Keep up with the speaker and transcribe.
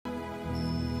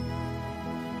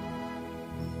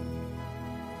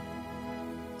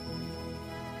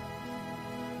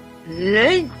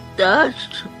let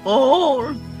us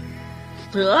all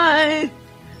strive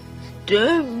to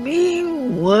be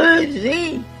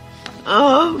worthy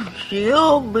of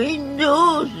Aurobindo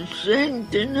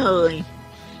centenary.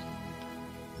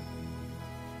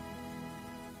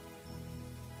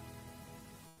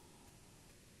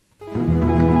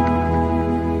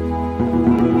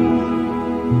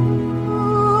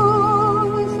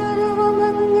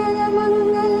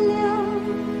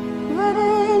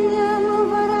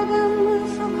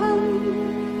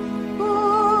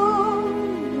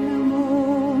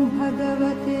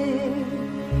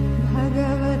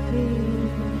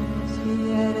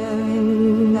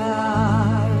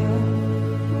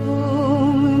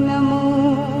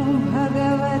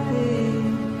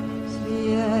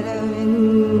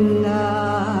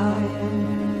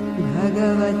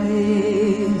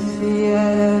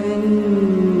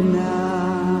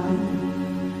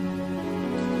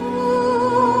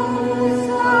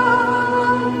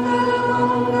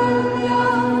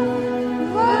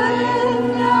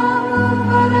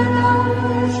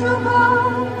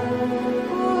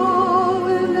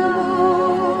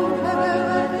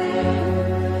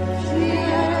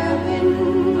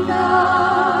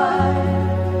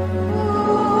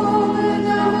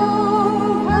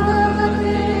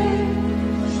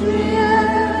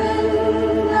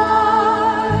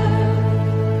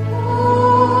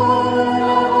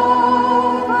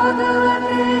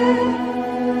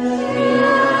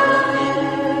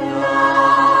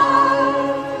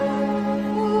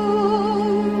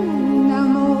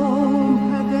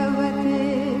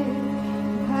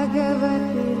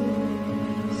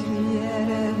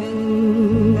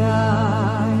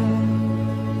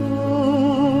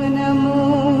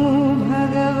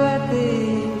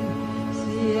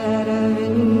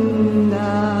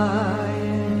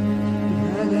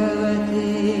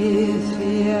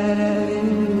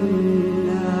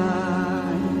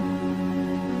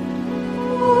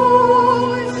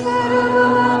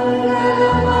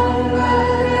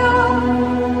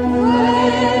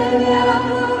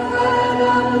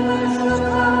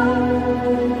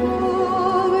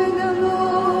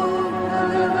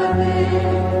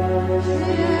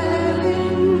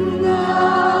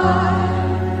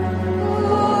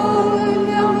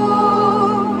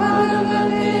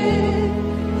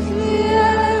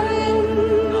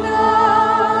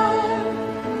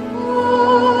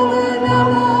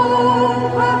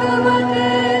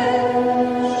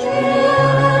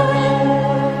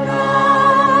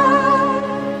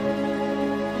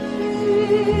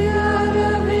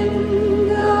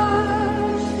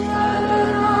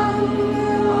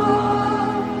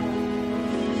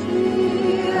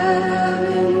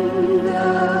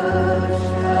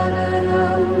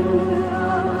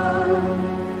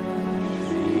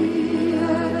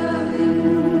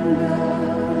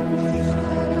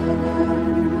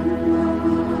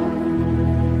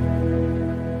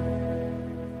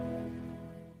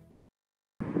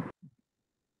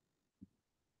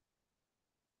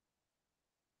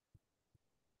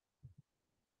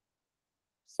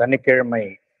 சனிக்கிழமை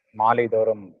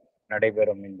மாலைதோறும்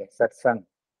நடைபெறும் இந்த சத்சங்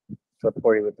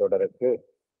சொற்பொழிவு தொடருக்கு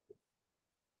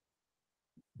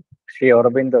ஸ்ரீ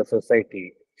அரபிந்தோ சொசைட்டி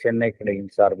சென்னை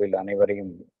கிளையின் சார்பில்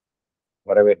அனைவரையும்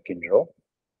வரவேற்கின்றோம்.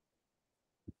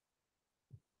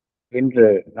 இன்று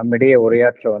நம்மிடையே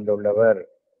உரையாற்ற வந்துள்ளவர்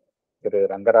திரு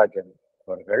ரங்கராஜன்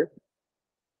அவர்கள்.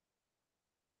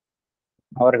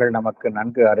 அவர்கள் நமக்கு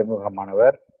நன்கு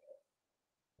அறிமுகமானவர்.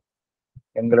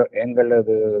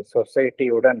 எங்களது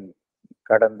சொசைட்டியுடன்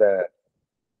கடந்த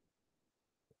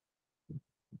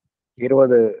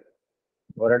 20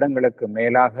 வருடங்களுக்கு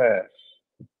மேலாக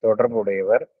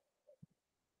தொடர்புடையவர்.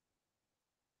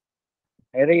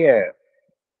 நிறைய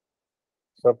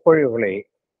சொற்பொழிவுகளை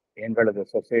எங்களது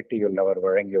சொசைட்டியில் அவர்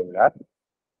வழங்கியுள்ளார்.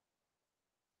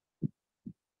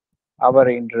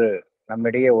 அவர் இன்று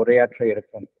நம்மிடையே உரையாற்ற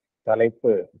இருக்கும்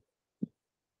தலைப்பு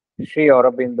ஸ்ரீ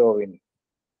அரபிந்தோவின்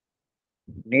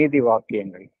நீதி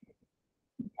வாக்கியங்கள்,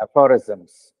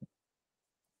 Aphorisms.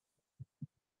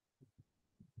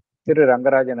 திரு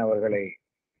ரங்கராஜன் அவர்களை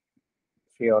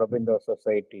ஸ்ரீ அரபிந்தோ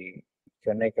சொசைட்டி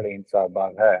சென்னை கிளையின்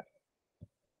சார்பாக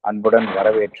அன்புடன்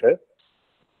வரவேற்று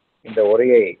இந்த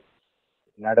உரையை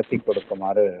நடத்தி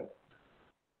கொடுக்குமாறு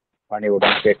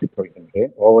பணிவுடன்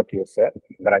கேட்டுக்கொள்கின்றேன். Over to you, sir.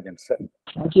 Rangarajan, sir.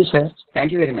 Thank you, sir.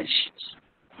 Thank you very much.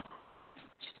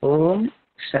 Om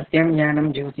Satyam Jnanam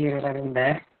Jyotiraravinda.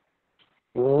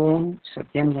 Om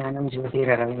Satyam Jnanam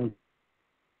Jyotiraravinda.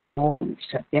 Om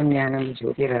Satyam Jnanam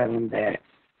Jyotiraravinda.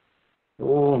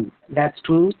 Om. That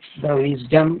truth, the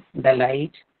wisdom, the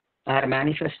light are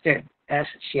manifested as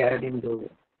Sri Aurobindo.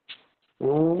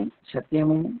 Om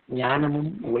Satyamum Jnanamum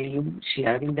Oliyum Sri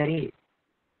Aurobindare.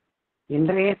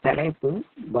 இன்றைய தலைப்பு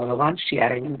பகவான் ஸ்ரீ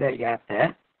அரவிந்தர் யாத்த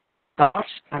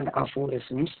thoughts and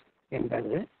அஃபோரிசம்ஸ்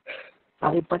என்பது.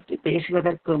 அதை பற்றி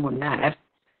பேசுவதற்கு முன்னர்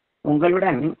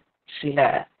உங்களுடன் சில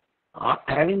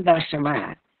அரவிந்தாசிரம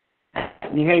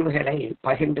நிகழ்வுகளை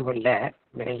பகிர்ந்து கொள்ள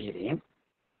விரைகிறேன்.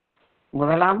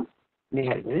 முதலாம்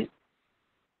நிகழ்வு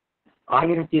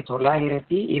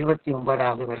 1929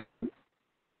 வருடம்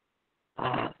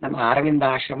நம்ம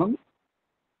அரவிந்தாசிரமம்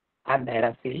அந்த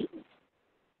இடத்தில்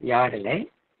யாழில்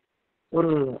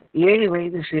ஒரு 7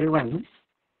 வயது சிறுவன்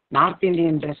நார்த்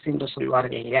இந்தியன் ட்ரெஸ் என்று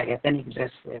சொல்வார்கள் இல்லையா, எத்தனிக்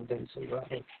ட்ரெஸ் என்று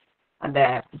சொல்வார்கள், அந்த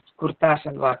குர்தா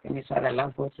சல்வார் கமிஸ்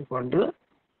அதெல்லாம் போட்டுக்கொண்டு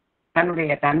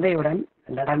தன்னுடைய தந்தையுடன்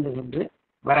நடந்து கொண்டு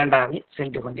வராண்டாவில்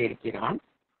சென்று கொண்டிருக்கிறான்.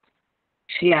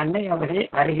 ஸ்ரீ அன்னை அவர்கள்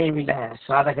அருகே உள்ள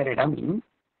சாதகரிடம்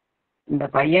இந்த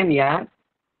பையன் யார்,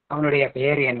 அவனுடைய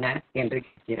பெயர் என்ன என்று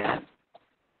கேட்கிறார்.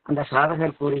 அந்த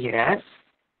சாதகர் கூறுகிறார்,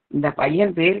 இந்த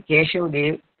பையன் பேர் கேசவ்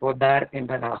தேவ் போதார்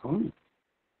என்பதாகும்.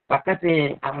 பக்கத்தில்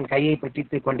அவன் கையை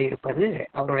பிடித்துக் கொண்டிருப்பது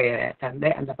அவருடைய தந்தை,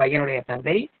 அந்த பையனுடைய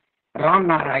தந்தை ராம்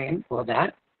நாராயண்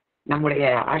போதார், நம்முடைய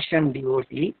ஆஷ்ரம்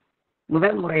டிஓடி.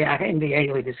 முதல் முறையாக இந்த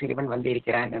 7 வயது சிறுவன்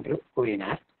வந்திருக்கிறான் என்று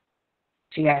கூறினார்.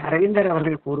 ஸ்ரீ அரவிந்தர்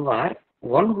அவர்கள் கூறுவார்,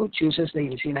 one who சூசஸ் the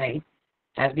infinite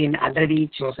has been already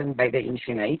chosen by the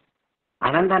infinite.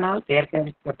 அனந்தனால்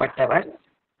தேர்ந்தெடுக்கப்பட்டவர்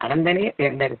அனந்தனே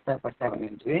தேர்ந்தெடுக்கப்பட்டவன்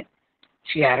என்று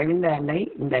ஸ்ரீ அரவிந்த அன்னை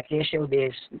இந்த கேசவ்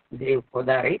தேவ்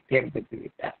போதாரை தேர்ந்தெடுத்து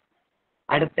விட்டார்.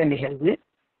 அடுத்த நிகழ்வு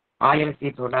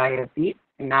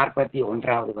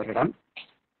 1941 வருடம்.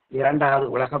 2வது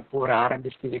உலகப்போர்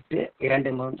ஆரம்பித்துவிட்டு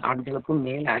 2-3 ஆண்டுகளுக்கும்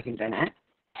மேல் ஆகின்றன.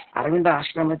 அரவிந்த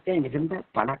ஆசிரமத்தில் மிகுந்த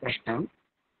பண கஷ்டம்.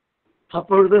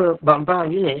 அப்பொழுது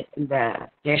பம்பாயில் இந்த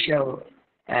கேசவ்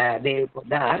தேவ்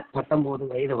போதார் 19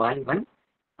 வயது வாலிபன்.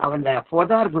 அவன்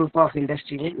போதார் குரூப் ஆஃப்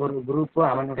இண்டஸ்ட்ரியில் ஒரு குரூப்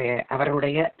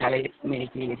அவருடைய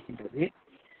தலைமையில் இருக்கின்றது.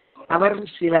 அவர்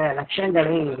சில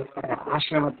லட்சங்களை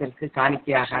ஆசிரமத்திற்கு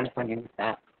காணிக்கையாக அனுப்ப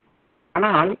நினைத்தார்.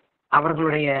 ஆனால்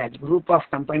அவர்களுடைய குரூப் ஆஃப்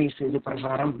கம்பெனிஸ் இது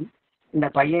பிரகாரம் இந்த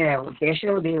பையன்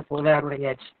கேசவ் தேவ் போதாருடைய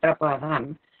சித்தப்பா தான்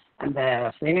அந்த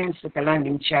ஃபைனான்ஸுக்கெல்லாம்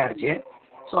இன்சார்ஜ்.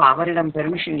 ஸோ அவரிடம்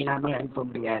பெர்மிஷன் இல்லாமல் அனுப்ப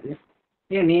முடியாது.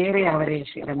 நேரே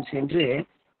அவரிடம் சென்று,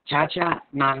 சாச்சா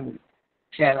நான்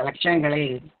சில லட்சங்களை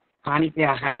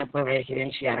காணிக்கையாக அனுப்ப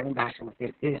விளைகிறேன் ஸ்ரீ அரவிந்த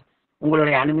ஆசிரமத்திற்கு,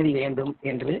 உங்களுடைய அனுமதி வேண்டும்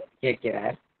என்று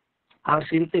கேட்கிறார். அவர்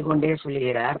சிரித்து கொண்டே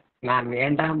சொல்கிறார், நான்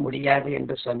வேண்டாம் முடியாது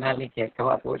என்று சொன்னால் நீ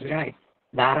கேட்கவா போகிறாய்,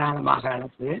 தாராளமாக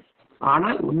அனுப்பு,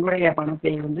 ஆனால் உன்னுடைய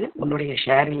பணத்தை உன்னுடைய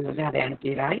ஷேரில் அதை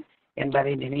அனுப்புகிறாய்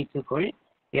என்பதை நினைத்துக்கொள்,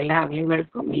 எல்லா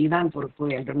விளைவுகளுக்கும் நீதான் பொறுப்பு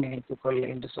என்றும் நினைத்துக்கொள்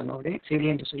என்று சொன்னோடு சரி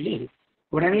என்று சொல்லி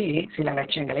உடனே சில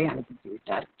லட்சங்களை அனுப்பித்து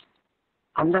விட்டார்.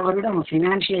 அந்த வருடம்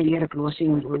ஃபினான்ஷியல் இயர்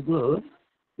க்ளோசிங் பொழுது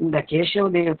இந்த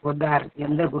கேசவ் தேவ் போதார்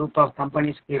எந்த குரூப் ஆஃப்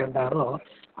கம்பெனிஸ்க்கு இருந்தாரோ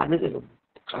அது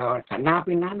கண்ணா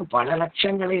பின்னான்னு பல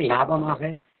லட்சங்களை லாபமாக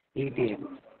ஈட்டியது.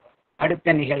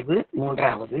 அடுத்த நிகழ்வு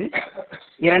 3வது.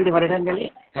 2 வருடங்கள்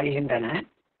கழிகின்றன.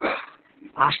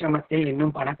 ஆசிரமத்தில்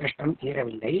இன்னும் பண கஷ்டம்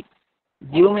தீரவில்லை.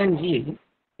 ஜியூமன்ஜி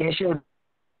கேசவ்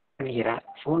பண்ணுகிறார்,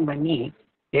 ஃபோன் பண்ணி,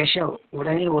 கேசவ்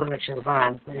உடனே 1 லட்சம் ரூபாய்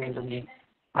அனுப்ப வேண்டுமே,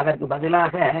 அதற்கு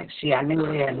பதிலாக ஸ்ரீ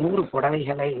அன்னையுடைய 100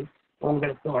 புடவைகளை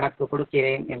உனக்கு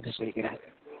கொடுக்கிறேன் என்று சொல்கிறார்.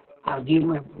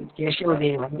 கேசவ்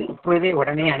தேவ் இப்பொழுதே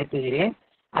உடனே அனுப்புகிறேன்,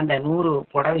 அந்த 100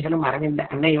 புடவைகளும் அரவிந்த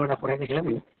அன்னையோட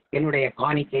புடவைகளும் என்னுடைய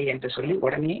காணிக்கை என்று சொல்லி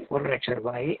உடனே 1 லட்சம்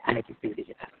ரூபாயை அனுப்பி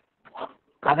விடுகிறார்.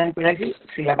 அதன் பிறகு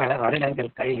சில பல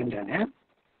வருடங்கள் கழிகின்றன.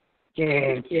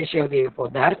 கேசவ் தேவ்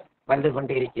போதார் வந்து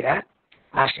கொண்டிருக்கிறார்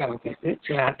ஆசிரமத்திற்கு.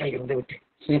 சில நாட்கள் இருந்து விட்டு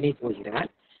சென்னை போகிறார்.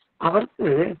 அவருக்கு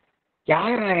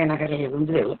தியாகராய நகரில்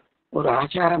இருந்து ஒரு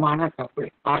ஆச்சாரமான கப்பிள்,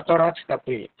 ஆர்த்தோடாக்ஸ்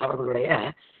கப்பிள், அவர்களுடைய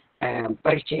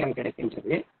பரிச்சயம்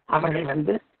கிடைக்கின்றது. அவர்கள்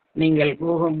நீங்கள்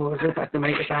போகும்போது 10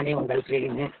 மணிக்கு தானே உங்கள்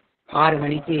ட்ரெயின், 6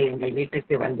 மணிக்கு எங்கள்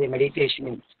வீட்டுக்கு வந்து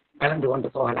மெடிடேஷன் கலந்து கொண்டு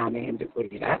போகலாமே என்று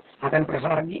கூறுகிறார். அதன்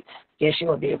பிரகாரமே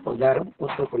கேசவ தேவ் போதாரும்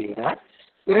ஒத்துக்கொள்கிறார்.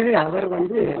 பிறகு அவர்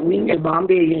நீங்கள்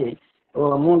பாம்பேயில்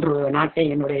 3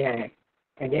 நாட்கள் என்னுடைய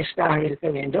கெஸ்டாக இருக்க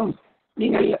வேண்டும்,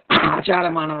 நீங்கள்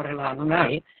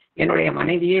ஆச்சாரமானவர்களானால் என்னுடைய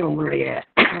மனைவியே உங்களுடைய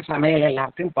சமையல்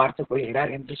எல்லாத்தையும் பார்த்துக் கொள்கிறார்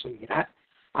என்று சொல்கிறார்.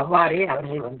 அவ்வாறே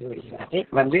அவர்கள் வருகிறார்கள்.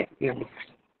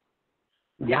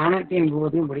 தியானத்தின்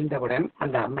போது முடிந்தவுடன்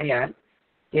அந்த அம்மையார்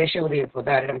கேசவ தேவ்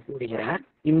போதாரிடம் கூறுகிறார்,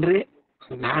 இன்று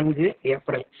 4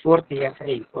 ஏப்ரல் 4th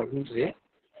ஏப்ரல் இன்று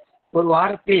ஒரு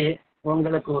வாரத்தில்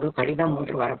உங்களுக்கு ஒரு கடிதம்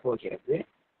ஒன்று வரப்போகிறது.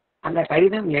 அந்த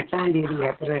கடிதம் 8ஆம் தேதி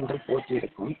ஏப்ரல் என்று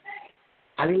போட்டிருக்கும்.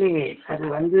 அதிலே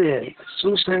அது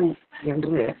சூசன்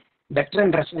என்று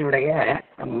பெட்ரன் ரசனுடைய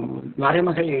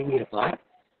மருமகள் எழுதியிருப்பார்.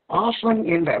 ஆஃபன்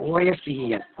என்ற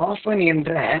OFEN ஆஃபன்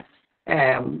என்ற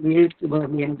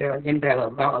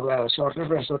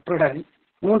சொற்றுடன்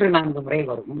 3-4 முறை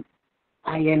வரும்.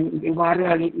 இவ்வாறு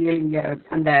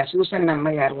அந்த சூசன்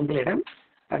அம்மையார் உங்களிடம்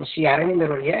ஸ்ரீ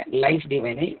அரவிந்தருடைய லைஃப்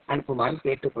டிவைனை அனுப்புமாறு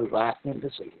கேட்டுக்கொள்வார் என்று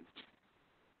சொல்லி,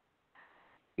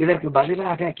 இதற்கு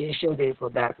பதிலாக கேசவதேவ்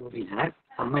பொத்தார் கூறினார்,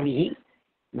 அம்மணி,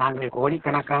 நாங்கள்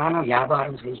கோடிக்கணக்கான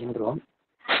வியாபாரம் செய்கின்றோம்,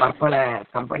 பற்பல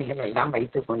கம்பெனிகள் எல்லாம்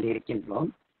வைத்துக் கொண்டிருக்கின்றோம்.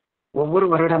 ஒவ்வொரு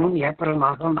வருடமும் ஏப்ரல்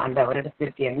மாதம் அந்த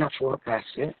வருடத்திற்கு என்ன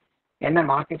ஃபோர்காஸ்ட், என்ன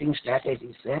மார்க்கெட்டிங்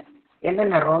ஸ்ட்ராட்டஜிஸ்,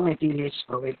 என்னென்ன ரா மெட்டீரியல்ஸ்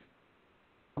ப்ரொவைட்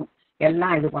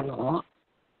எல்லாம் இது பண்ணுவோம்.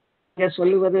 இதை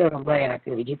சொல்லுவது ரொம்ப எனக்கு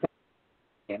விஜித்தம்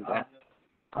என்றார்.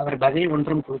 அவர் பதில்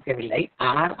ஒன்றும் கொடுக்கவில்லை.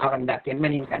 ஆனால் அந்த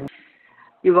பெண்மணியின் கண்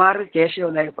இவ்வாறு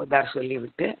கேசவதேவ் பொத்தார்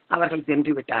சொல்லிவிட்டு அவர்கள்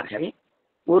சென்று விட்டார்கள்.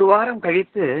 ஒரு வாரம்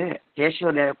கழித்து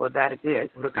கேசவதேவ் பொத்தாருக்கு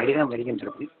ஒரு கடிதம்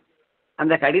வருகின்றது.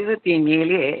 அந்த கடிதத்தின்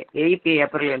மேலே 8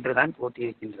 ஏப்ரல் என்றுதான்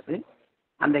போட்டிருக்கின்றது.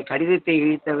 அந்த கடிதத்தை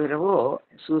இழித்தவரவோ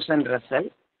சூசன் ரசல்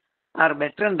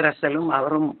பெட்ரன் ரசலும்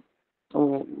அவரும்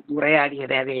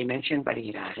உரையாடியதை அதை மென்ஷன்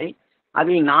பண்ணுகிறார்கள்.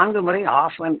 அதில் 4 முறை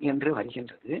ஆஃபன் என்று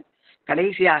வருகின்றது.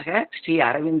 கடைசியாக ஸ்ரீ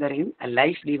அரவிந்தரின்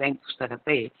லைஃப் டிவைன்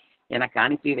புஸ்தகத்தை எனக்கு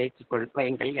அனுப்பி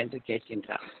வையுங்கள் என்று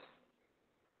கேட்கின்றார்.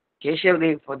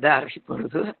 கேசவதேவ் பொத்தார்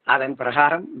இப்பொழுது அதன்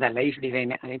பிரகாரம் இந்த லைஃப்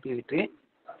டிவைனை அனுப்பிவிட்டு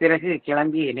பிறகு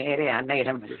கிளம்பி நேரே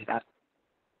அன்னையிடம் வருகிறார்.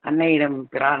 அன்னையிடம்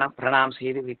பிரணாம்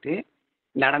செய்துவிட்டு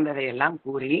நடந்ததையெல்லாம்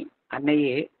கூறி,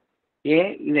 அன்னையே,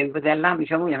 இதெல்லாம்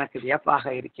மிகவும் எனக்கு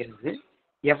வியப்பாக இருக்கிறது,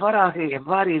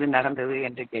 எவ்வாறு இது நடந்தது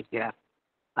என்று கேட்கிறார்.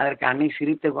 அதற்கு அன்னை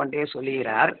சிரித்து கொண்டே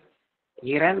சொல்லுகிறார்,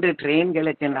 2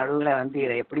 ட்ரெயின்களுக்கு நடுவில்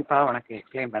இதை எப்படிப்பா உனக்கு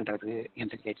எக்ஸ்பிளைன் பண்றது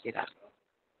என்று கேட்கிறார்.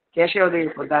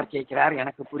 கேசவதேவ் பொத்தார் கேட்கிறார்,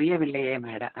 எனக்கு புரியவில்லையே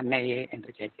மேடம் அன்னையே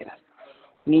என்று கேட்கிறார்.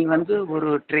 நீ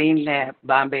ஒரு ட்ரெயினில்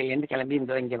பாம்பேலேருந்து கிளம்பி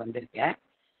இங்கே வந்திருக்க,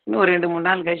 இன்னும் 2-3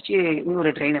 நாள் கழிச்சு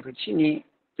இன்னொரு ட்ரெயினை பிடிச்சி நீ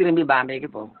திரும்பி பாம்பேக்கு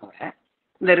போக போகிற.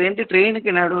 இந்த 2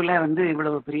 ட்ரெயினுக்கு நடுவில்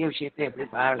இவ்வளவு பெரிய விஷயத்தை எப்படி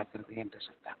விளக்குறது என்று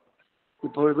சொன்னார்.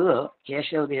 இப்பொழுது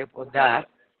Kesavadev பொத்தார்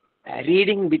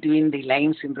reading between the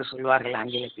lines என்று சொல்வார்கள்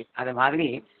ஆங்கிலத்தில், அது மாதிரி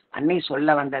அன்னை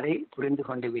சொல்ல வந்ததை புரிந்து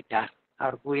கொண்டு விட்டார்.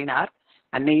 அவர் கூறினார்,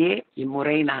 அன்னையே,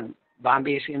 இம்முறை நான்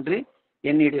பாம்பே சென்று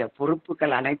என்னுடைய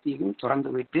பொறுப்புகள் அனைத்தையும்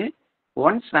துறந்துவிட்டு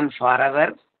ஒன்ஸ் அண்ட் ஃபார்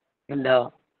எவர் இந்த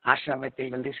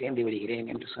ஆசிரமத்தில் சேர்ந்து விடுகிறேன்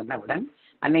என்று சொன்னவுடன்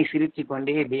அன்னை சிரித்து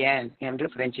கொண்டே பியான் என்று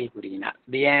பிரெஞ்சை கூறினார்.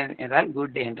 பியான் என்றால்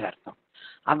குட் என்று அர்த்தம்.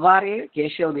 அவ்வாறே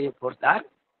கேசவதேவ் பொத்தார்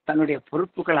தன்னுடைய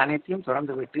பொறுப்புகள் அனைத்தையும்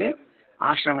துறந்துவிட்டு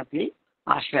ஆசிரமத்தில்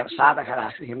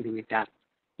சாதகராக இருந்து விட்டார்.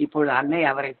 இப்பொழுது அன்னை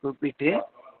அவரை கூப்பிட்டு,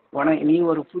 நீ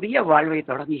ஒரு புதிய வாழ்வை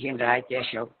தொடங்குகின்றாய்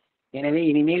கேசவ், எனவே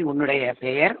இனிமேல் உன்னுடைய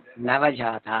பெயர்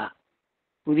நவஜாதா,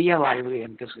 புதிய வாழ்வு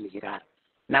என்று சொல்கிறார்.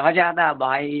 நவஜாதா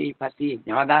பாயை பற்றி,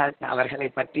 நவஜாதா அவர்களை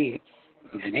பற்றி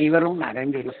அனைவரும்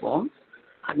அறிந்திருப்போம்.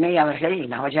 அன்னை அவர்கள்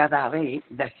நவஜாதாவை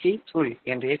த ஹீட்ஃபுல்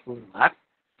என்றே கூறுவார்.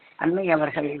 அன்னை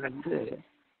அவர்கள்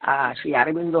ஸ்ரீ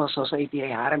அரவிந்தோ சொசைட்டியை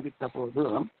ஆரம்பித்த போது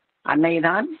அன்னை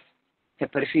தான்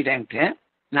பிரசிடென்ட்,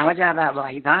 நவஜாதா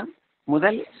பாய் தான்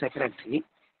முதல் செக்ரட்டரி.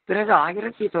 பிறகு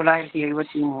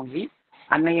 1973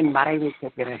 அன்னையின் மறைவுக்கு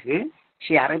பிறகு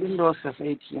ஸ்ரீ அரவிந்தோ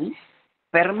சொசைட்டியின்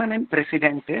பெர்மனன்ட்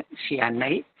பிரசிடென்ட் ஸ்ரீ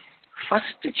அன்னை,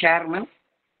 ஃபர்ஸ்ட் சேர்மன்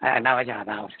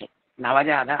நவஜாதா அவர்கள்.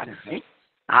 நவஜாதா அவர்கள்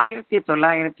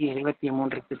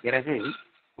 1973க்கு பிறகு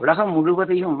உலகம்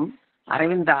முழுவதையும்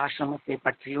அரவிந்த ஆசிரமத்தை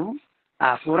பற்றியும்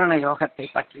பூரண யோகத்தை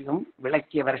பற்றியும்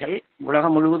விளக்கியவர்கள்,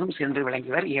 உலகம் முழுவதும் சென்று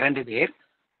விளங்கியவர் 2 பேர்.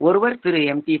 ஒருவர் திரு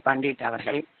MP பண்டிட்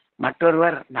அவர்கள்,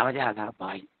 மற்றொருவர் நவஜாதா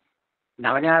பாய்.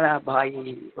 நவஜாதா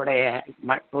பாயுடைய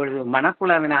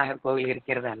மணக்குள விநாயகர் கோவில்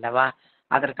இருக்கிறது அல்லவா,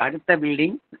 அதற்கு அடுத்த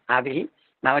பில்டிங், அதில்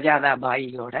நவஜாதா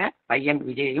பாயோட பையன்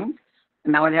விஜயும்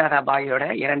நவஜாதா பாயோட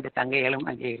 2 தங்கைகளும்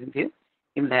அங்கே இருந்து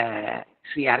இந்த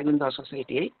ஸ்ரீ அரவிந்தோ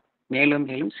சொசைட்டியை மேலும்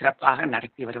மேலும் சிறப்பாக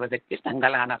நடத்தி வருவதற்கு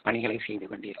தங்களான பணிகளை செய்து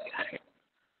கொண்டிருக்கிறார்கள்.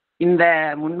 இந்த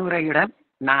முன்னுரையுடன்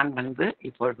நான்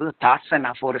இப்பொழுது தாட்ஸ் அண்ட்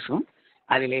அஃபோரிசம்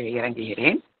அதிலே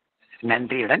இறங்குகிறேன்.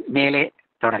 நன்றியுடன் மேலே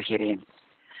தொடர்கிறேன்.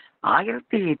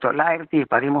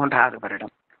 1913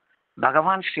 வருடம்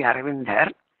பகவான் ஸ்ரீ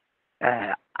அரவிந்தர்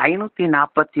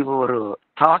 541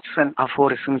 தாட்ஸ் அண்ட்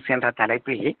அஃபோரிசம்ஸ் என்ற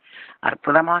தலைப்பில்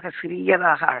அற்புதமாக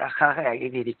சிறியதாக அழகாக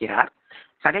எழுதியிருக்கிறார்.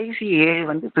 கடைசி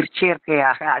 7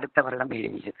 பிற்சேர்க்கையாக அடுத்த வருடம்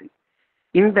எழுதியது.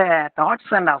 இந்த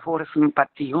தாட்ஸ் அண்ட் அஃபோரிசம்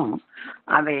பற்றியும்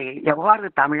அதை எவ்வாறு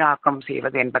தமிழாக்கம்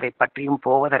செய்வது என்பதை பற்றியும்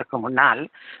போவதற்கு முன்னால்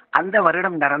அந்த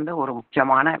வருடம் நடந்த ஒரு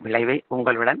முக்கியமான விளைவை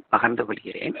உங்களுடன் பகிர்ந்து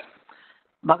கொள்கிறேன்.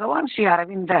 பகவான் ஸ்ரீ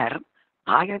அரவிந்தர்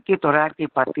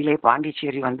 1910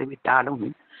 பாண்டிச்சேரி வந்துவிட்டாலும்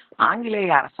ஆங்கிலேய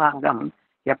அரசாங்கம்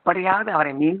எப்படியாவது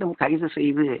அவரை மீண்டும் கைது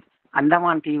செய்து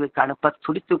அந்தமான் தீவுக்கு அனுப்ப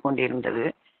துடித்து கொண்டிருந்தது.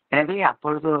 எனவே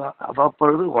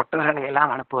அவ்வப்பொழுது ஒற்றர்களை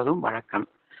எல்லாம் அனுப்புவதும் வழக்கம்.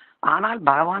 ஆனால்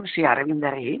பகவான் ஸ்ரீ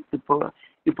அரவிந்தரை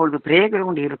இப்பொழுது பிரே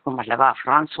கிரவுண்ட் இருக்கும் அல்லவா,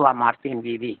 பிரான்சுவா மார்த்தியன்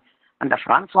வீதி, அந்த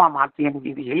பிரான்சுவா மார்த்தியன்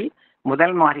வீதியில்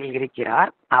முதல் மாடியில்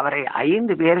இருக்கிறார். அவரை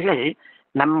 5 பேர்கள்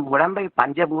நம் உடம்பை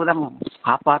பஞ்சபூதம்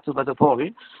காப்பாற்றுவது போல்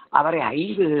அவரை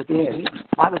 5 பேர்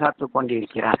பாதுகாத்து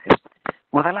கொண்டிருக்கிறார்கள்.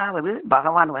 முதலாவது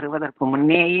பகவான் வருவதற்கு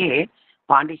முன்னேயே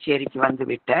பாண்டிச்சேரிக்கு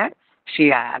வந்துவிட்ட ஸ்ரீ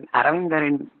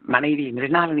அரவிந்தரின் மனைவி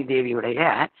மிருணாளினி தேவியுடைய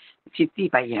சித்தி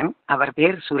பையன். அவர்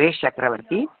பேர் சுரேஷ்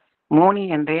சக்கரவர்த்தி. மோனி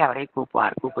என்றே அவரை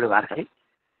கூப்பிடுவார்கள்.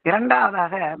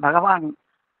 இரண்டாவதாக பகவான்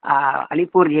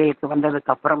அலிப்பூர் ஜெயிலுக்கு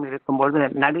வந்ததுக்கு அப்புறம் இருக்கும்போது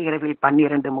நடுஇரவில்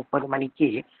 12:30 மணிக்கு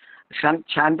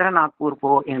சந்திரநாக்பூர்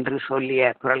போ என்று சொல்லிய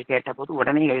குரல் கேட்டபோது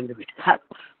உடனே எழுந்து விட்டார்.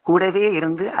 கூடவே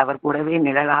இருந்து அவர் கூடவே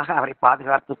நிழலாக அவரை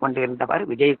பாதுகாத்து கொண்டிருந்தவர்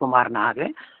விஜயகுமார் நாகு.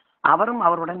 அவரும்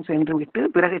அவருடன் சென்று விட்டு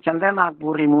பிறகு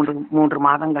சந்திரநாக்பூரில் 3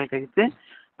 மாதங்கள் கழித்து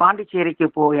பாண்டிச்சேரிக்கு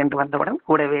போ என்று வந்தவுடன்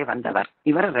கூடவே வந்தவர்.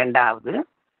 இவர் 2வது.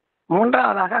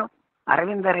 3வதாக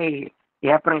அரவிந்தரை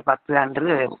ஏப்ரல் 10 அன்று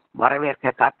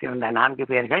வரவேற்க காத்திருந்த 4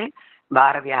 பேர்கள்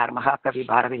பாரதியார், மகாகவி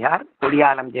பாரதியார்,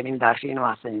 கொடியாலம் ஜமீன்தார்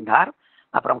ஸ்ரீனிவாச ஐயங்கார்,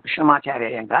 அப்புறம் கிருஷ்ணமாச்சாரிய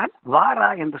ஐயங்கார், வாரா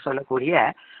என்று சொல்லக்கூடிய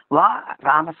வா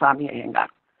ராமசாமி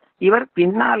ஐயங்கார். இவர்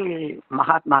பின்னால்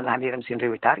மகாத்மா காந்தியிடம் சென்று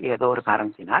விட்டார் ஏதோ ஒரு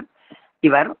காரணத்தினால்.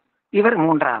 இவர்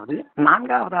 3வது.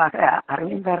 4வதாக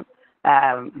அரவிந்தர்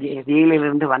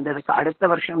ஜெயிலிலிருந்து வந்ததுக்கு அடுத்த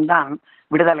வருஷம்தான்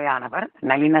விடுதலையானவர்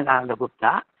நளினகாந்த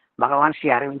குப்தா, பகவான் ஸ்ரீ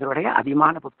அரவிந்தருடைய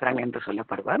அபிமான புத்திரன் என்று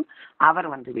சொல்லப்படுவர். அவர்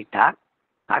வந்து விட்டார்.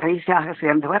 கடைசியாக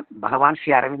சேர்ந்தவர் பகவான்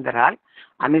ஸ்ரீ அரவிந்தரால்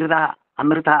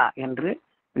அமிர்தா என்று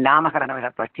நாமகரணம்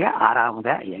பற்றிய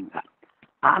 6வது ஐயங்கார்.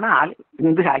 ஆனால்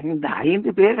இந்த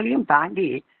 5 பேர்களையும் தாண்டி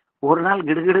ஒரு நாள்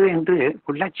கிடுகிடு என்று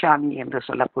குள்ளச்சாமி என்று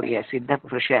சொல்லக்கூடிய சித்த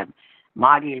புருஷர்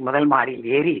முதல் மாடியில்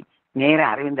ஏறி நேர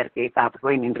அரவிந்தர் கேட்காப்பு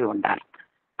போய் நின்று கொண்டார்.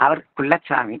 அவர்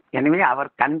குள்ளச்சாமி. எனவே அவர்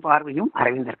கண் பார்வையும்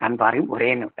அரவிந்தர் கண் பார்வையும் ஒரே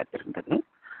நோட்டத்தில் இருந்தது.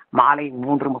 மாலை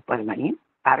 3:30 மணி.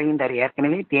 அரவிந்தர்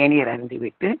ஏற்கனவே தேநீர்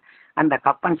அருந்திவிட்டு அந்த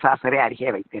கப்பன் சாசரை அருகே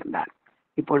வைத்திருந்தார்.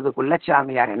 இப்பொழுது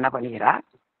குள்ளச்சாமியார் என்ன பண்ணுகிறார்?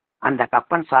 அந்த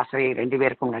கப்பன் சாசரை 2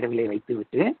 பேருக்கும் நடுவிலே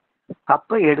வைத்துவிட்டு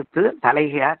கப்பை எடுத்து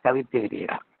தலையாக கவித்து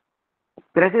விடுகிறார்.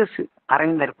 பிறகு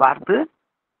அரவிந்தர் பார்த்து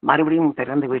மறுபடியும்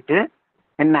திறந்து விட்டு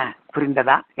என்ன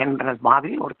புரிந்ததா என்ற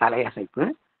மாதிரி ஒரு தலையசைப்பு.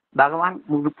 பகவான்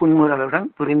புன்முறலுடன்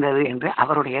புரிந்தது என்று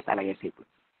அவருடைய தலையசைப்பு.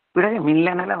 பிறகு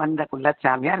மின்னல வந்த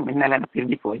குள்ளச்சாமியார் மின்னலன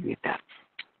திரும்பி போய்விட்டார்.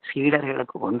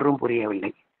 சீடர்களுக்கு ஒன்றும்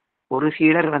புரியவில்லை. ஒரு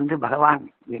சீடர் வந்து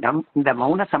பகவானிடம் இந்த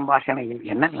மௌன சம்பாஷணையில்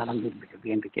என்ன நடந்திருக்கிறது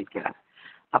என்று கேட்கிறார்.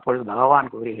 அப்பொழுது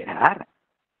பகவான் கூறுகிறார்,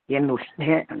 என்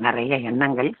உள்ளே நிறைய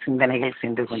எண்ணங்கள் சிந்தனைகள்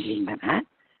சென்று கொண்டிருந்தன.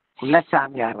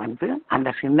 குள்ளச்சாமியார் வந்து அந்த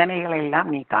சிந்தனைகளை எல்லாம்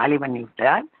நீ காலி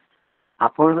பண்ணிவிட்டால்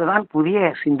அப்பொழுதுதான் புதிய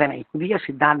சிந்தனை புதிய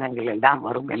சித்தாந்தங்கள் எல்லாம்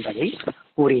வரும் என்பதை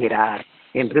கூறுகிறார்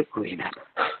என்று கூறினார்.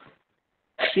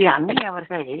 ஸ்ரீ அன்னை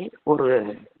அவர்கள் ஒரு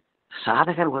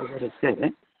சாதகர் ஒருவருக்கு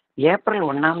ஏப்ரல்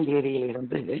 1ஆம்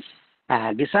தேதியிலிருந்து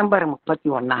டிசம்பர்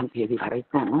 31ஆம் தேதி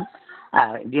வரைக்கும்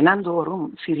தினந்தோறும்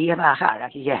சிறியதாக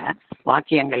அழகிய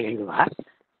வாக்கியங்கள் எழுதுவார்.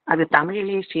 அது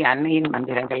தமிழிலே ஸ்ரீ அன்னையின்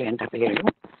மந்திரங்கள் என்ற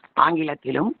பெயரிலும்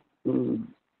ஆங்கிலத்திலும்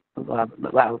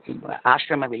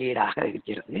ஆசிரம வெளியீடாக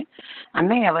இருக்கிறது.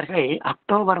 அன்னை அவர்கள்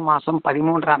அக்டோபர் மாதம்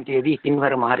 13ஆம் தேதி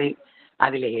பின்வருமாறு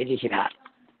அதில் எழுதுகிறார்.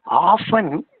 Often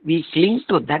we cling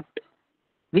to that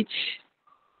which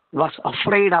was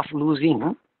afraid of losing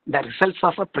the results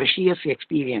of a precious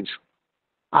experience,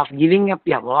 of giving up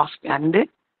a vast and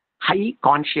high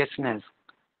consciousness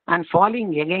and falling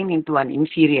again into an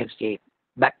inferior state.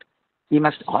 But we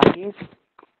must always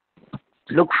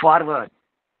look forward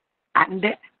and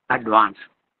advance.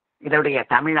 இதனுடைய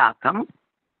தமிழாக்கம்,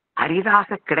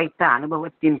 அரிதாக கிடைத்த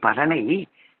அனுபவத்தின் பலனை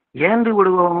இழந்து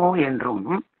விடுவோமோ என்றும்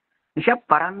மிக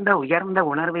பரந்த உயர்ந்த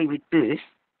உணர்வை விட்டு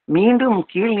மீண்டும்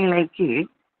கீழ்நிலைக்கு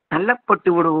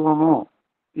தள்ளப்பட்டு விடுவோமோ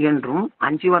என்றும்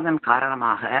அஞ்சுவதன்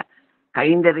காரணமாக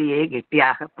கழிந்ததையே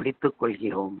கெட்டியாக பிடித்துக்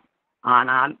கொள்கிறோம்.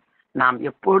 ஆனால் நாம்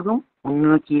எப்பொழுதும்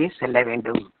முன்னோக்கியே செல்ல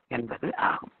வேண்டும் என்பது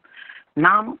ஆகும்.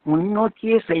 நாம்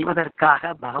முன்னோக்கியே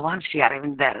செல்வதற்காக பகவான் ஸ்ரீ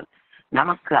அரவிந்தர்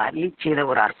நமக்கு அருளி செய்த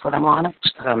ஒரு அற்புதமான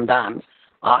புஸ்தகம்தான்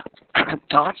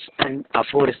தாட்ஸ் அண்ட்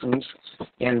அஃபோரிசம்ஸ்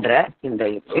என்ற இந்த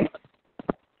இது.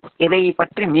 இதை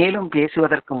பற்றி மேலும்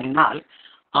பேசுவதற்கு முன்னால்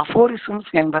அஃபோரிசம்ஸ்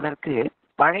என்பதற்கு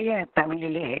பழைய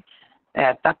தமிழிலே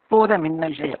தற்போத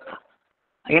மின்னல்கள்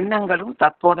எண்ணங்களும்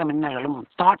தற்போத மின்னல்களும்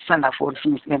தாட்ஸ் அண்ட்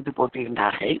அஃபோரிசம்ஸ் என்று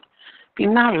போட்டிருந்தார்கள்.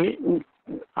 பின்னால்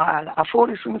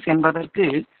அஃபோரிசம்ஸ் என்பதற்கு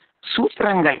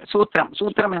சூத்திரங்கள்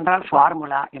சூத்திரம் என்றால்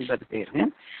ஃபார்முலா என்பது பேரு.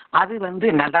 அது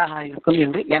நன்றாக இருக்கும்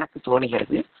என்று எனக்கு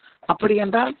தோணுகிறது. அப்படி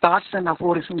என்றால் தாட்ஸ் அண்ட்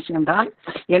அஃபோரிசம்ஸ் என்றால்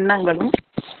எண்ணங்களும்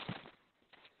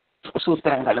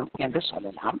சூத்திரங்களும் என்று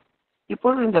சொல்லலாம்.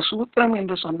 இப்பொழுது இந்த சூத்திரம்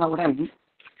என்று சொன்னவுடன்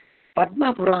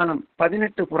பத்ம புராணம்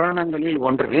 18 புராணங்களில்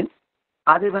ஒன்று.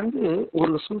 அது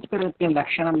ஒரு சூத்திரத்தின்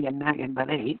லட்சணம் என்ன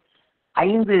என்பதை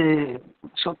 5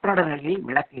 சொற்றொடர்களில்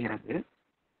விளக்குகிறது.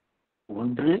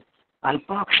 ஒன்று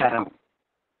அல்பாட்சரம்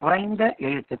குறைந்த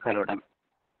எழுத்துக்களுடன்,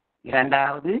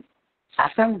 இரண்டாவது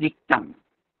அசந்திக்தம்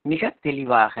மிக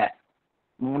தெளிவாக,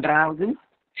 மூன்றாவது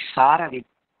சாரவி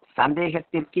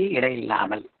சந்தேகத்திற்கே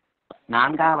இடையில்லாமல்,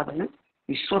 நான்காவது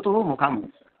விஸ்வதோ முகம்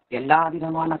எல்லா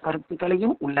விதமான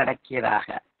கருத்துக்களையும் உள்ளடக்கியதாக,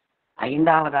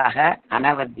 ஐந்தாவதாக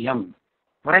அனவத்தியம்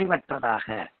குறைவற்றதாக.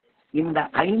 இந்த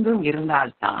ஐந்தும்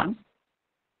இருந்தால்தான்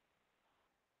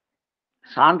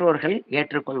சான்றோர்கள்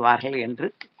ஏற்றுக்கொள்வார்கள் என்று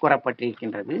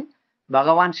கூறப்பட்டிருக்கின்றது.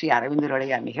 பகவான் ஸ்ரீ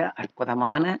அரவிந்தருடைய மிக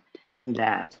அற்புதமான இந்த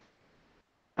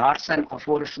தாட்ஸ் அண்ட்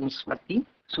அஃபோரிசம்ஸ் பற்றி,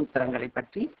 சூத்திரங்களை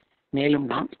பற்றி மேலும்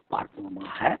நாம்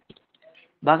பார்ப்போமாக.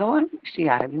 பகவான் ஸ்ரீ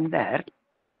அரவிந்தர்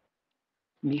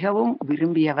மிகவும்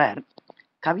விரும்பியவர்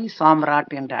கவி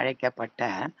சாம்ராட் என்று அழைக்கப்பட்ட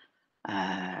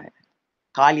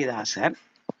காளிதாசர்.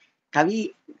 கவி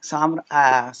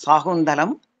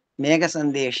சாகுந்தலம், மேக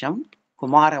சந்தேஷம்,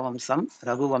 குமாரவம்சம்,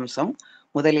 ரகுவம்சம்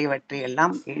முதலியவற்றை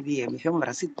எல்லாம் எழுதிய மிகவும்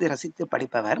ரசித்து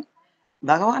படிப்பவர்.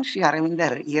 பகவான் ஸ்ரீ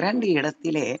அரவிந்தர் 2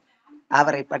 இடத்திலே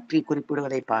அவரை பற்றி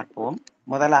குறிப்பிடுவதை பார்ப்போம்.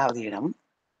 முதலாவது இடம்,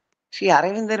 ஸ்ரீ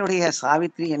அரவிந்தருடைய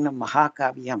சாவித்ரி என்னும்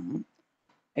மகாகாவியம்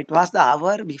it was the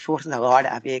our before the God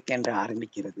awake என்று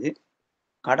ஆரம்பிக்கிறது.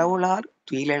 கடவுளார்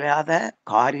துயிலாத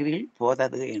காரில்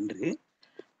போதது என்று.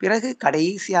 பிறகு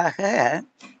கடைசியாக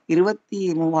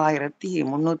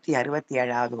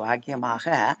 23,367வது வாக்கியமாக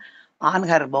ஆன்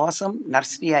ஹர் பாசம்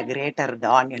நர்ஸ்ரி அ கிரேட்டர்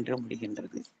டான் என்று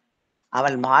முடிகின்றது.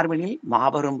 அவள் மார்பினில்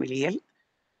மாபெரும் விழியல்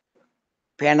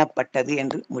பேணப்பட்டது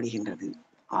என்று முடிகின்றது.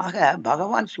 ஆக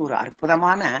பகவான் ஒரு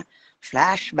அற்புதமான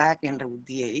பிளாஷ்பேக் என்ற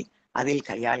உத்தியை அதில்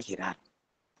கையாள்கிறார்.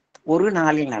 ஒரு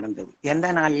நாளில் நடந்தது. எந்த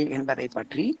நாளில் என்பதை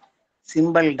பற்றி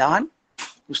சிம்பிள் டான்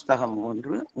புஸ்தகம்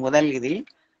 3 முதல் இதில்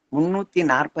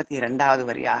 342வது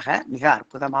வரியாக மிக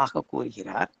அற்புதமாக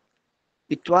கூறுகிறார்.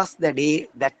 It was the day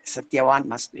that Satyavan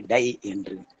must tie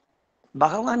என்று.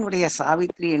 பகவானுடைய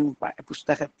சாவித்ரி என்னும்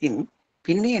புஸ்தகத்தின்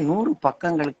பின்னே 100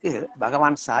 பக்கங்களுக்கு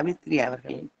பகவான் சாவித்ரி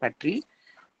அவர்களை பற்றி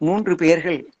 3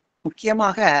 பேர்கள்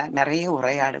முக்கியமாக நிறைய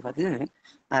உரையாடுவது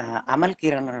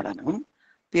அமல்கிரனுடனும்,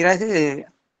 பிறகு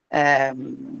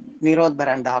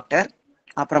நிரோத்பரன் டாக்டர்,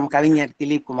 அப்புறம் கவிஞர்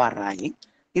திலீப் குமார் ராய்.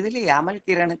 இதிலே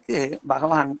அமல்கிரனுக்கு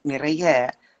பகவான் நிறைய,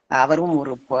 அவரும்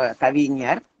ஒரு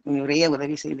கவிஞர், நிறைய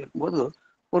உதவி செய்திருக்கும் போது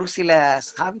ஒரு சில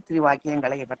சாவித்ரி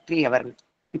வாக்கியங்களை பற்றி அவர்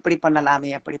இப்படி பண்ணலாமே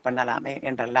அப்படி பண்ணலாமே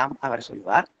என்றெல்லாம் அவர்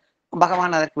சொல்வார்.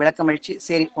 பகவான் அதற்கு விளக்கமளிச்சு,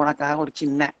 சரி உனக்காக ஒரு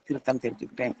சின்ன திருத்தம்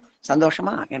தெரிஞ்சுக்கிட்டேன்,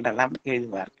 சந்தோஷமா என்றெல்லாம்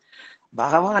எழுதுவார்.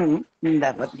 பகவான் இந்த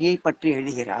பக்தியை பற்றி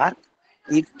எழுதுகிறார்.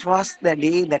 It was the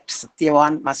day that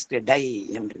Satyavan must tie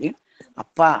என்று.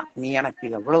 அப்பா, நீ எனக்கு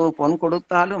எவ்வளவு பொன்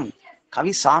கொடுத்தாலும்,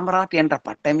 கவி சாம்ராட் என்ற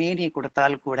பட்டமே நீ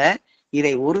கொடுத்தால் கூட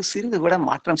இதை ஒரு சிறிது கூட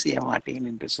மாற்றம் செய்ய மாட்டேன்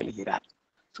என்று சொல்கிறார்.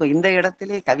 ஸோ இந்த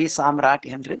இடத்திலே கவி சாம்ராட்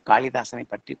என்று காளிதாசனை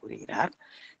பற்றி கூறுகிறார்.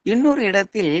 இன்னொரு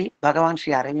இடத்தில் பகவான்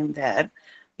ஸ்ரீ அரவிந்தர்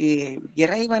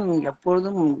இறைவன்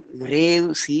எப்பொழுதும் கிரேவ்,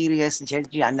 சீரியஸ்,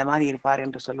 ஜட்ஜ் அந்த மாதிரி இருப்பார்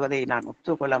என்று சொல்வதை நான்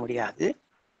ஒத்துக்கொள்ள முடியாது.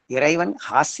 இறைவன்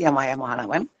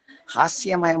ஹாஸ்யமயமானவன்,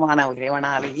 ஹாஸ்யமயமான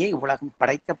இறைவனாலேயே உலகம்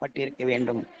படைக்கப்பட்டிருக்க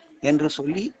வேண்டும் என்று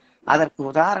சொல்லி, அதற்கு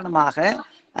உதாரணமாக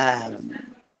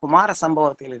குமார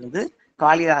சம்பவத்திலிருந்து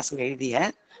காளிதாசர் எழுதிய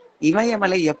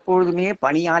இமயமலை எப்பொழுதுமே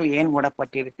பனியால் ஏன்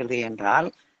மூடப்பட்டிருக்கிறது என்றால்,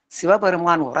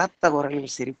 சிவபெருமான் உரத்த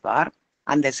குரலில் சிரிப்பார்,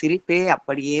 அந்த சிரிப்பே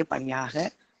அப்படியே பனியாக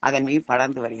அதன் மீது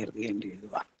படர்ந்து வருகிறது என்று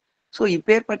எழுதுவார். ஸோ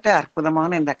இப்பேற்பட்ட அற்புதமான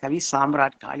இந்த கவி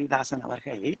சாம்ராட் காளிதாசன்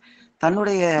அவர்கள்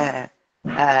தன்னுடைய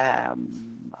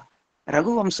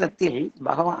ரகுவம்சத்தில்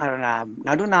பகவான்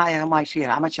நடுநாயகமாய் ஸ்ரீ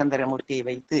ராமச்சந்திரமூர்த்தியை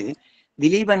வைத்து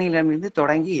திலீபனிடமிருந்து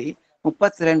தொடங்கி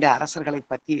 32 அரசர்களை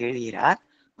பற்றி எழுதுகிறார்.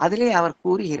 அதிலே அவர்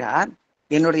கூறுகிறார்,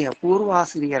 என்னுடைய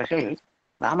பூர்வாசிரியர்கள்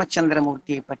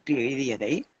ராமச்சந்திரமூர்த்தியை பற்றி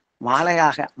எழுதியதை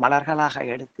மலர்களாக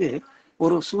எடுத்து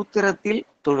ஒரு சூத்திரத்தில்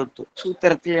தொடுத்து,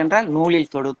 சூத்திரத்தில் என்றால்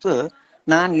நூலில் தொடுத்து,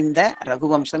 நான் இந்த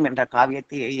ரகுவம்சம் என்ற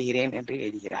காவியத்தை எழுதுகிறேன் என்று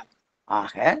எழுதுகிறார்.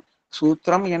 ஆக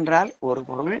சூத்திரம் என்றால் ஒரு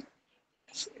பொருள்,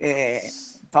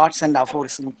 தாட்ஸ் அண்ட்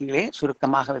அஃபோரிசம் கீழே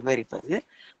சுருக்கமாக விவரிப்பது.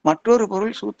 மற்றொரு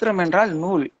பொருள் சூத்திரம் என்றால்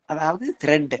நூல், அதாவது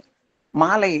த்ரெட்.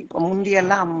 மாலை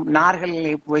முந்தியெல்லாம்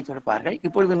நார்களில் போய் தொடுப்பார்கள்,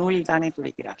 இப்பொழுது நூலில் தானே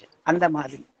துடைக்கிறார்கள். அந்த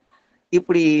மாதிரி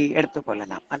இப்படி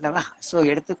எடுத்துக்கொள்ளலாம் அல்லவா? ஸோ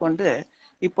எடுத்துக்கொண்டு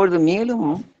இப்பொழுது மேலும்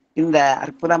இந்த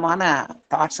அற்புதமான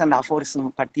தாட்ஸ் அண்ட் அஃபோரிசம்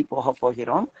பற்றி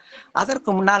போகிறோம். அதற்கு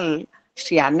முன்னால்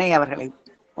ஸ்ரீ அன்னை அவர்களை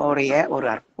உடைய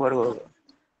ஒரு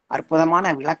அற்புதமான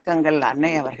விளக்கங்கள்.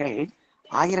 அன்னை அவர்கள்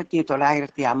 1954,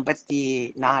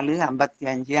 55,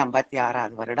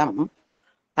 56வது வருடம்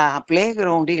பிளே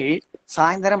கிரவுண்டில்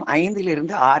சாயந்தரம் 5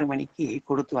 to 6 மணிக்கு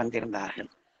கொடுத்து வந்திருந்தார்கள்.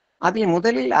 அதில்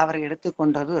முதலில் அவர்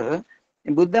எடுத்துக்கொண்டது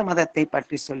புத்த மதத்தை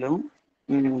பற்றி சொல்லும்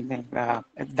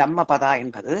தம்மபதா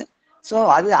என்பது. ஸோ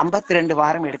அது 52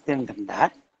 வாரம்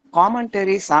எடுத்திருந்தார்.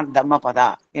 காமெண்டரிஸ் ஆன் தம்மபதா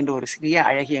என்று ஒரு சிறிய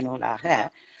அழகிய நூலாக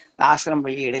ஆசிரம்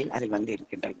வெளியீடில் அதில் வந்து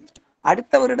இருக்கின்றது.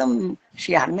 அடுத்த வருடம்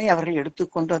ஸ்ரீ அன்னை அவர்கள்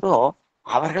எடுத்துக்கொண்டதோ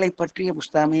அவர்களை பற்றிய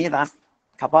புஸ்தகமே தான்.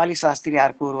 கபாலி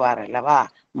சாஸ்திரியார் கூறுவார் அல்லவா,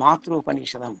 மாத்ரு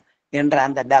உபநிஷதம் என்ற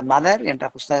அந்த த மதர் என்ற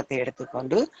புஸ்தகத்தை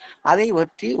எடுத்துக்கொண்டு அதை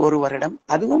ஒற்றி ஒரு வருடம்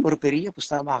அதுவும் ஒரு பெரிய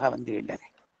புஸ்தகமாக வந்துவிட்டது.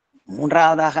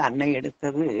 மூன்றாவதாக அன்னை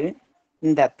எடுத்தது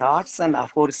இந்த தாட்ஸ் அண்ட்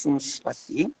அஃபோரிசம்ஸ்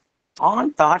பற்றி,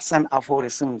 ஆன் தாட்ஸ் அண்ட்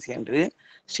அஃபோரிசம்ஸ் என்று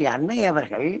ஸ்ரீ அன்னை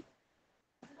அவர்கள்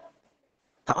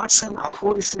தாட்ஸ் அண்ட்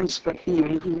அஃபோரிசம்ஸ் பற்றி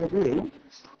எழுதியது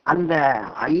அந்த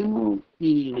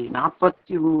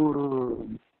 541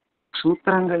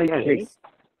 சூத்திரங்களில்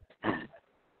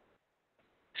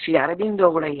ஸ்ரீ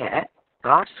அரபிந்தோவுடைய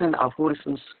தாட்ஸ் அண்ட்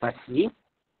அஃபோரிசம்ஸ் பற்றி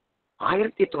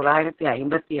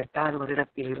 1958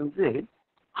 வருடத்திலிருந்து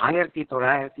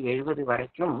 1970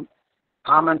 வரைக்கும்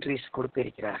காமெண்ட்ரிஸ்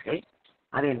கொடுத்திருக்கிறார்கள்.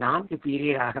 அதை 4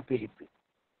 பீரியடாக பிரித்து,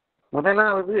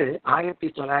 முதலாவது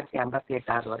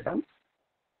 1958 வருடம்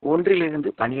 1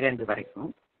 to 12 வரைக்கும்,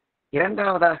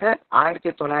 இரண்டாவதாக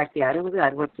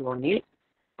 1960-61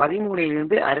 13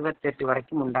 to 68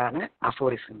 வரைக்கும் உண்டான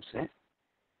அஃபோரிசம்ஸ்,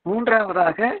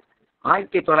 மூன்றாவதாக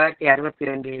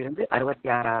 1962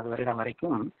 66 வருடம்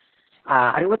வரைக்கும்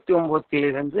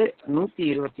 69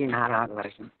 124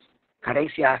 வரைக்கும்,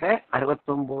 கடைசியாக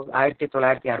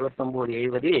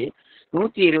 1969-70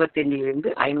 125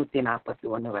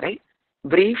 541 வரை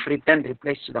brief return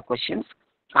replies to the questions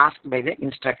asked by the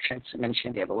instructions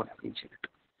mentioned above அப்படின்னு சொல்லிட்டு.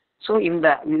 ஸோ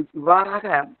இவ்வாறாக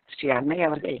ஸ்ரீ அன்னை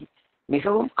அவர்கள்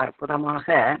மிகவும் அற்புதமாக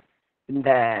இந்த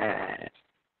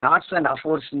தாட்ஸ் அண்ட்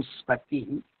அஃபோரிசம்ஸ் பற்றி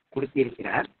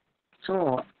கொடுத்திருக்கிறார். ஸோ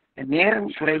நேரம்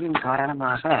குறைவின்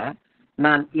காரணமாக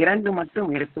நான் 2 மட்டும்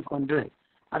எடுத்துக்கொண்டு,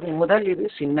 அது முதல் இது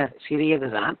சிறியது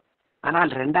தான், ஆனால்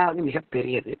 2வது மிக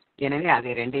பெரியது. எனவே அதை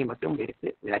 2ஐ மட்டும் எடுத்து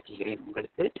விளக்குகிறேன்.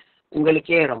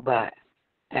 உங்களுக்கே ரொம்ப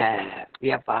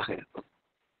வியப்பாக இருக்கும்.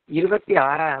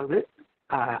 26வது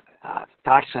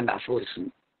thoughts and அஃபோரிசம்.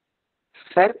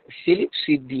 Sir Philip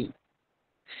Sydney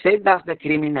said of the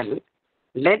criminal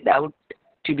led out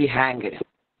to be hanged,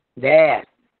 there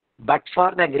but for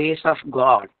the grace of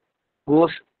God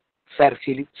goes Sir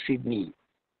Philip Sidney.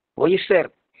 Why, sir,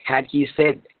 had he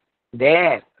said,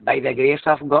 there by the grace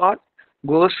of God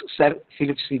goes Sir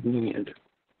Philip Sidney என்று.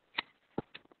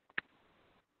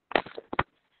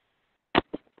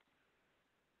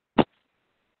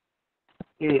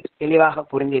 இது தெளிவாக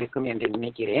புரிந்திருக்கும் என்று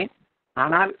நினைக்கிறேன்.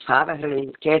 ஆனால்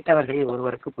சாதகர்களில் கேட்டவர்களில்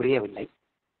ஒருவருக்கு புரியவில்லை.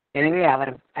 எனவே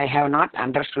அவர் I have not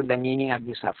understood the meaning of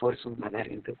this அஃபோர்ஸ் mother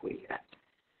என்று கூறுகிறார்.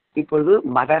 இப்பொழுது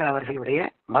மதர்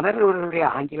அவர்களுடைய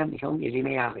ஆங்கிலம் மிகவும்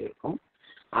எளிமையாக இருக்கும்.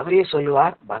 அவரே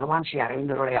சொல்லுவார், பகவான் ஸ்ரீ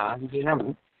அரவிந்தருடைய ஆங்கிலம்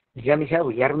மிக மிக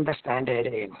உயர்ந்த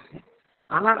ஸ்டாண்டர்டு என்று.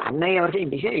 ஆனால் அன்னை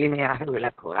அவர்கள் மிக எளிமையாக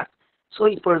விளக்குவார். ஸோ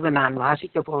இப்பொழுது நான்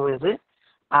வாசிக்க போவது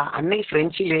அன்னை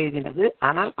பிரெஞ்சில் எழுதினது,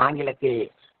 ஆனால் ஆங்கிலத்தில்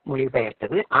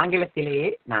மொழிபெயர்த்தது. ஆங்கிலத்திலேயே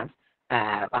நான்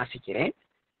வாசிக்கிறேன்.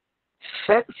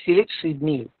 Sir Philip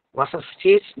Sidney was a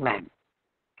statesman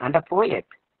and a poet,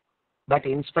 but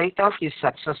in spite of his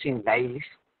success in life,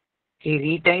 he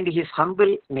retained his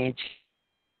humble nature.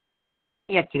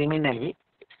 A criminal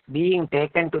being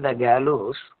taken to the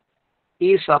gallows, he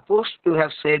is supposed to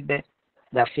have said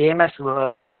the famous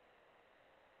word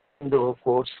in the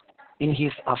quotes in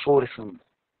his aphorism,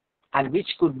 and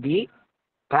which could be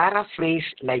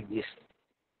paraphrased like this.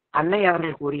 அன்னை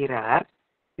அவர்கள் கூறுகிறார்,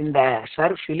 இந்த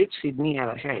sir Philip Sydney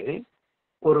அவர்கள்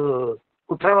ஒரு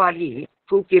குற்றவாளி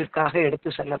தூக்கிற்காக எடுத்து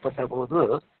செல்லப்பட்ட போது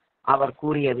அவர்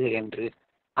கூறியது என்று.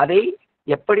 அதை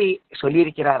எப்படி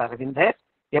சொல்லியிருக்கிறார் அரவிந்தர்,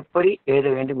 எப்படி எழுத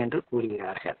வேண்டும் என்று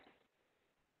கூறுகிறார்கள்.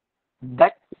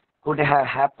 That could have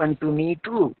happened to me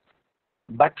too,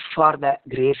 but for the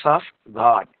grace of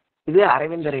God. இது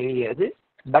அரவிந்தர் எழுதியது,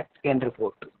 பட் என்று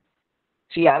போட்டு.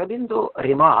 Sri Aurobindo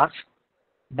remarks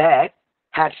that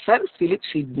had Sir Philip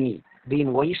Sidney been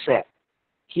wiser,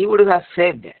 he would have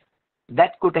said,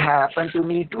 that could have happened to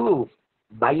me too,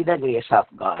 by the grace of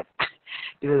God.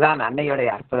 இதுதான் அன்னையுடைய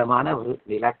அற்புதமான ஒரு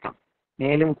விளக்கம்.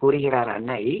 மேலும் கூறுகிறார்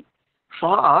அன்னை,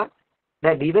 for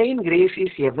the divine grace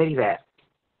is everywhere,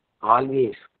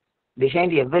 always,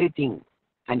 behind everything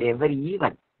and every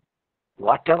event.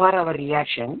 Whatever our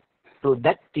reaction to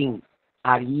that thing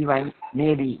or event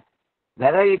may be,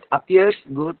 whether it appears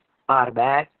good or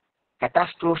bad,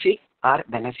 catastrophic or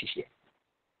beneficial.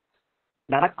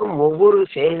 நடக்கும் ஒவ்வொரு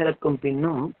செயல்களுக்கும்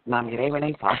பின்னும் நாம் இறைவனை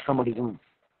பார்க்க முடியும்.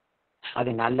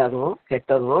 அது நல்லதோ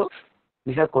கெட்டதோ,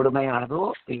 மிக கொடுமையானதோ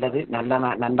இல்லது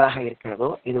நன்றாக இருக்கிறதோ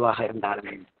எதுவாக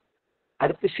இருந்தாலும்.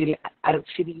 அடுத்து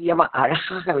சிறிய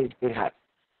அழகாக வைக்கிறார்.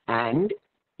 And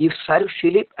if Sir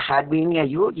Philip had been a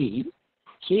yogi,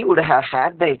 he would have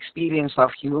had the experience of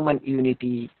human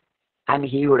unity and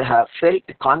he would have felt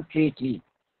concretely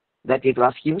that it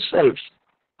was himself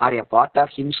or a part of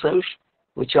himself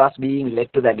which was being led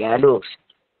to the gallows,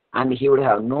 and he would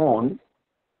have known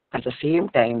at the same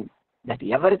time that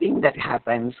everything that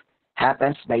happens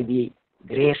by the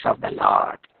grace of the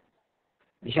Lord.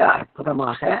 மிக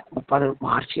அற்புதமாக 30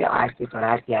 March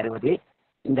 1960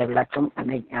 இந்த விளக்கம்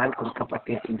அன்னையால்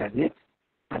கொடுக்கப்பட்டிருக்கின்றது.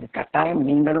 அது கட்டாயம்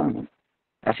நீங்களும்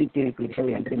ரசித்திருப்பீர்கள்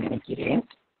என்று நினைக்கிறேன்.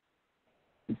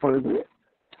 இப்பொழுது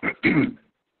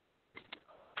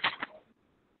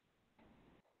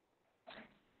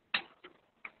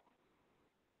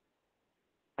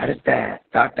அடுத்த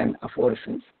தாட் அண்ட்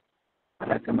அஃபோரிசம்ஸ்,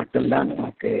 அதற்கு மட்டும்தான்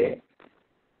நமக்கு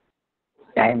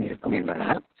டைம் இருக்கும்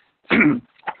என்பதால்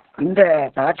இந்த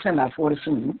தாட்ஸ் அண்ட்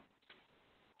அஃபோரிசம்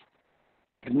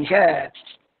மிக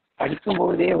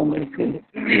படிக்கும்போதே உங்களுக்கு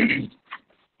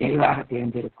தெளிவாக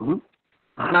தெரிந்திருக்கும்.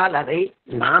 ஆனால் அதை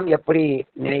நாம் எப்படி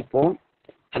நினைப்போம்,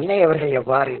 அன்னை அவர்கள்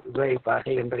எவ்வாறு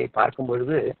உபயோகிப்பார்கள் என்பதை பார்க்கும்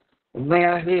பொழுது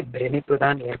உண்மையாகவே பிரமிப்பு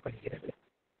தான் ஏற்படுகிறது.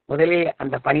 முதலே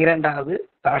அந்த 12வது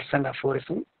தாட்ஸ் அண்ட்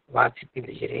அஃபோரிசம் வாசித்து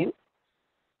விடுகிறேன்.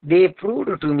 They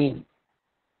proved to me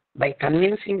by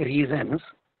convincing reasons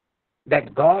that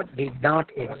God did not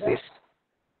exist.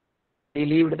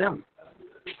 Believed them.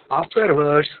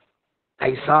 Afterwards,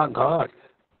 I saw God,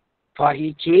 for He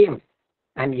came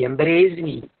and embraced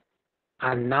me.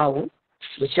 And now,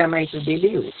 which am I to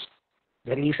believe?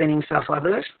 The reasonings of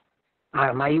others or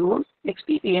my own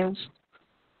experience?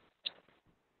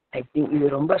 I think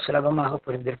இது ரொம்ப சுலபமாக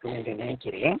புரிந்திருக்கும் என்று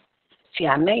நினைக்கிறேன்.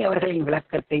 அன்னை அவர்களின்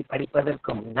விளக்கத்தை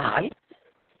படிப்பதற்கு முன்னால்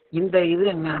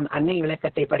நான் அன்னை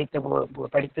விளக்கத்தை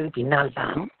படித்தது பின்னால்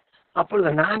தான்.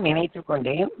 அப்பொழுது நான் நினைத்து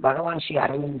கொண்டேன், பகவான் ஸ்ரீ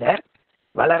அரவிந்தர்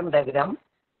வளர்ந்த விதம்,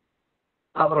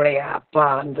 அவருடைய அப்பா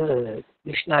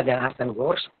கிருஷ்ணா ஜனார்தன்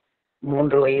கோஷ்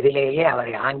 3 வயதிலேயே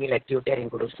அவரை ஆங்கில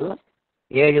டியூட்டரிங் கொடுத்து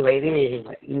 7 வயதில்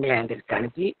இங்கிலாந்திற்கு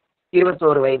அனுப்பி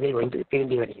 21 வயதில்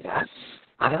திரும்பி வருகிறார்.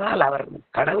 அதனால் அவர்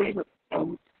கடவுள்,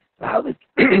 அதாவது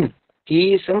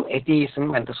தீயிசம்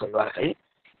எத்தீயிசம் என்று சொல்வார்கள்.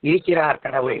 இருக்கிறார்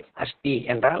கடவுள், அஸ்தி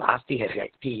என்றால் ஆஸ்திகர்கள்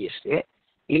தீயிஸ்ட்,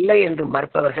 இல்லை என்று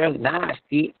மறுப்பவர்கள் நான்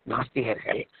அஸ்தி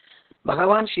நாஸ்திகர்கள்.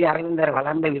 பகவான் ஸ்ரீ அரவிந்தர்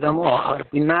வளர்ந்த விதமோ அவர்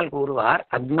பின்னால் கூறுவார்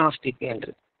அக்னாஸ்டிக்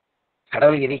என்று.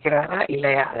 கடவுள் இருக்கிறாரா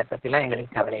இல்லையா அதை பற்றிலாம்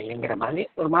எங்களுக்கு கவலை இல்லைங்கிற மாதிரி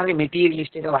ஒரு மாதிரி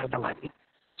மெட்டீரியலிஸ்டிக்காக வாழ்ந்த மாதிரி.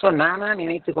 ஸோ நானா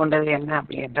நினைத்து கொண்டது என்ன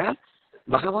அப்படி என்றால்,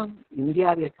 பகவான்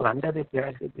இந்தியாவிற்கு வந்தது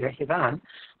பிறகுதான்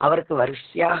அவருக்கு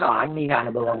வரிசையாக ஆன்மீக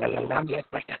அனுபவங்கள் எல்லாம்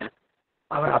ஏற்பட்டன.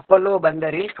 அவர் அப்பல்லோ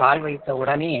பந்தரில் கால் வைத்த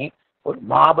உடனே ஒரு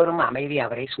மாபெரும் அமைதி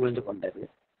அவரை சூழ்ந்து கொண்டது.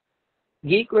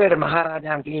 கீக்வேர்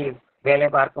மகாராஜாவுக்கு வேலை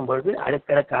பார்க்கும் பொழுது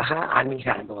அடுக்கடுக்காக ஆன்மீக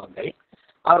அனுபவங்கள்.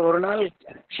 அவர் ஒரு நாள்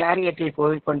ஷேரியட்டில்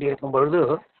போய் கொண்டிருக்கும் பொழுது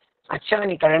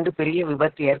அச்சாணி கலந்து பெரிய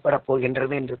விபத்து ஏற்பட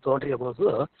போகின்றது என்று தோன்றிய போது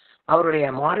அவருடைய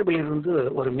மார்பிலிருந்து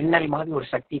ஒரு மின்னல் மாதிரி ஒரு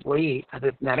சக்தி போய் அது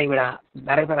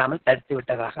நடைபெறாமல் தடுத்து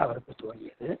விட்டதாக அவருக்கு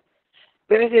தோன்றியது.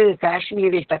 பிறகு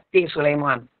காஷ்மீரில் தக்தி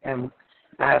சுலைமான்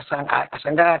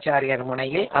சங்கராச்சாரியர்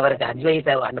முனையில் அவருக்கு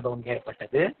அத்வைத அனுபவம்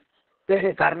ஏற்பட்டது. பிறகு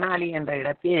கர்னாலி என்ற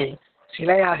இடத்தில்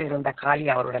சிலையாக இருந்த காளி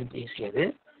அவருடன் பேசியது.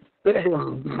 பிறகு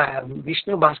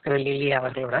விஷ்ணு பாஸ்கர் லில்லி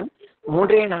அவர்களுடன்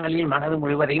 3 நாளில் மனது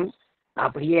முழுவதையும்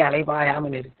அப்படியே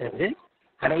அலைபாயாமல் இருந்தது.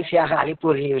 கடைசியாக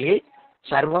அலிப்பூரியில்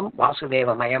சர்வம்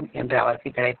வாசுதேவமயம் என்று அவருக்கு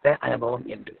கிடைத்த அனுபவம்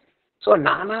என்று. ஸோ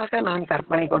நான்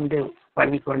கற்பனை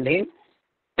பண்ணிக்கொண்டேன்,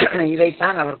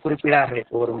 இதைத்தான் அவர்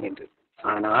குறிப்பிடார்கள் போரும் என்று.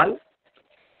 ஆனால்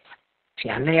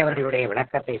அன்னை அவர்களுடைய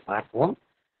விளக்கத்தை பார்ப்போம்.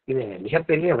 இது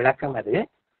மிகப்பெரிய விளக்கம். அது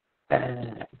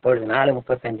இப்பொழுது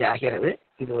 4:35 ஆகிறது.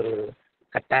 இது ஒரு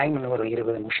கட்டாயம் ஒரு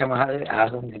 20 நிமிஷமாக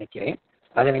ஆகும் நினைக்கிறேன்.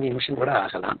 15 நிமிஷம் கூட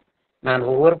ஆகலாம். நான்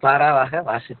ஒவ்வொரு பாராவாக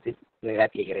வாசித்து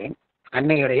விளக்குகிறேன்.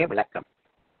 அன்னையுடைய விளக்கம்.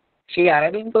 Sri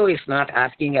Aurobindo is not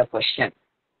asking a question,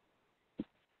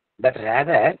 but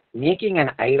rather making an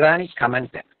ironic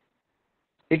comment.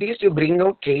 It is to bring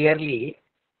out clearly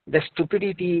the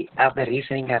stupidity of the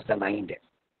reasoning of the mind,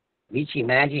 which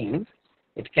imagines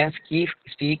it can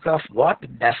speak of what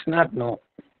it does not know.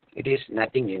 It is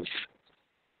nothing else.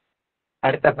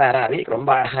 அடுத்த பாராவில் ரொம்ப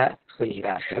அழகா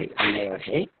சொல்கிறார்கள்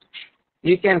அன்னையவர்கள்.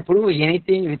 You can prove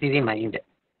anything with the mind.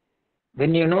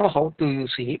 When you know how to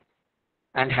use it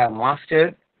and have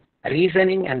mastered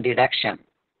reasoning and deduction,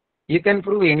 you can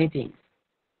prove anything.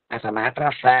 As a matter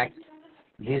of fact,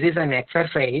 this is an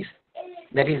exercise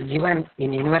that is given in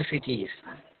universities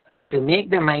to make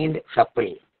the mind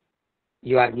supple.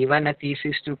 You are given a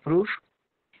thesis to prove,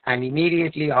 and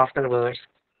immediately afterwards,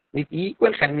 with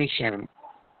equal conviction,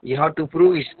 you have to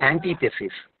prove its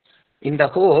antithesis, in the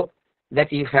hope that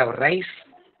if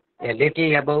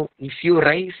you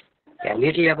rise a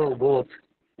little above both,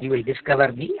 you will discover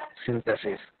the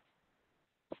synthesis.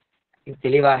 இது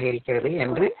தெளிவாக இருக்கிறது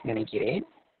என்று நினைக்கிறேன்.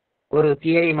 ஒரு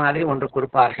theory மாதிரி ஒன்று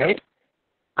கொடுப்பார்கள்.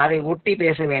 அதை ஒட்டி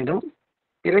பேச வேண்டும்,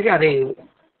 பிறகு அதை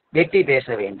வெட்டி பேச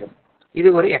வேண்டும். இது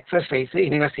ஒரு எக்ஸசைஸ்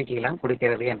யூனிவர்சிட்டியெல்லாம்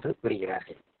கொடுக்கிறது என்று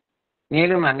கூறுகிறார்கள்.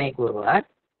 மேலும் அன்னை கூறுவார்,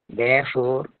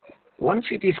 therefore once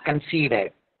it is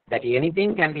considered that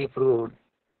anything can be proved,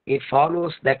 it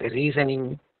follows that reasoning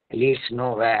leads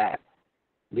nowhere.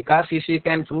 Because if you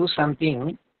can prove something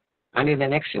and in the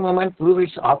next moment prove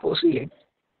its opposite,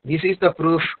 this is the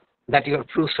proof that your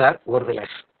proofs are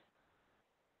worthless.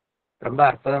 ரொம்ப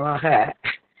அற்புதமாக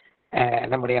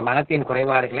நம்முடைய மனத்தின்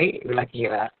குறைபாடுகளை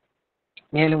விளக்குகிறார்.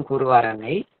 மேலும் கூறுவார்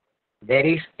அன்னை, there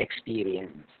is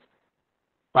experience.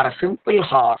 For a simple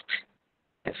heart,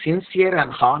 a sincere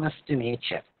and honest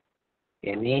nature,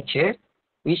 a nature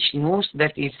which knows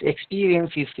that its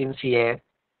experience is sincere,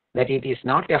 that it is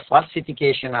not a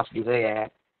falsification of desire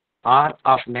or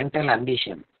of mental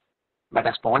ambition, but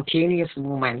a spontaneous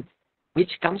movement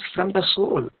which comes from the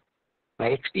soul. The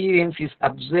experience is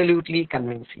absolutely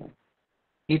convincing.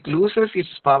 It loses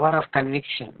its power of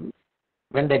conviction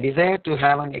when the desire to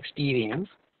have an experience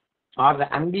or the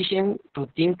ambition to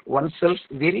think oneself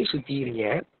very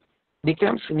superior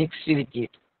becomes mixed with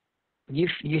it.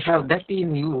 If you have that in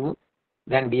you,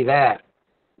 then beware,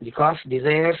 because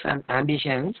desires and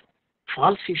ambitions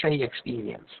falsify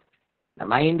experience. The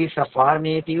mind is a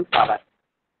formative power,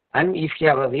 and if you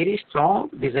have a very strong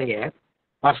desire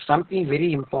for something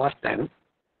very important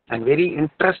and very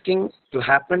interesting to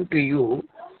happen to you,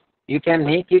 you can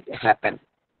make it happen,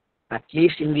 at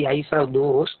least in the eyes of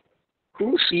those who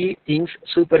see things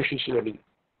superficially.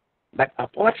 But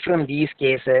apart from these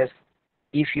cases,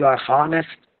 if you are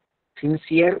honest,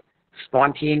 sincere,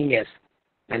 spontaneous,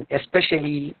 and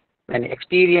especially when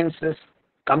experiences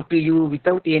come to you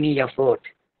without any effort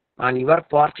on your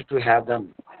part to have them,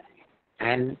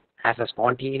 and as a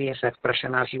spontaneous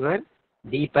expression of your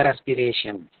deeper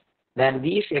aspiration, then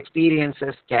these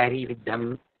experiences carry with them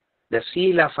the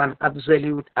seal of an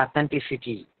absolute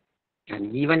authenticity. And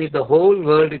even if the whole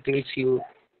world tells you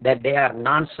that they are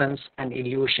nonsense and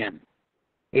illusion,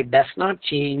 it does not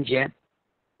change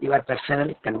your personal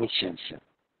convictions.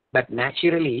 But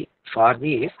naturally, for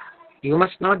this, you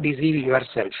must not deceive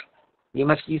yourself. You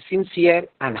must be sincere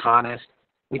and honest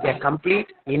with a complete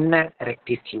inner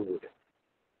rectitude.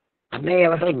 அன்னை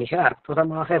அவர்கள் மிக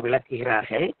அற்புதமாக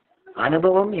விளக்குகிறார்கள்.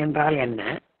 அனுபவம் என்றால் என்ன,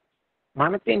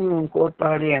 மனத்தின்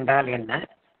கோட்பாடு என்றால் என்ன,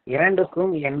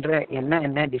 இரண்டுக்கும்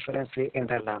என்ன டிஃபரன்ஸ்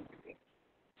என்றெல்லாம்.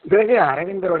 பிறகு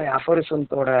அரவிந்தருடைய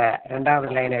அஃபோரிசத்தோட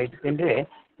 2வது லைனை எடுத்துக்கொண்டு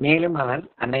மேலும்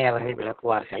அன்னை அவர்கள்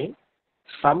விளக்குவார்கள்.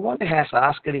 Someone has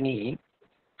asked me,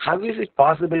 how is it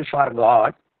possible for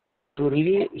God to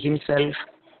reveal himself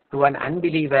to an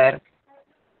unbeliever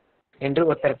என்று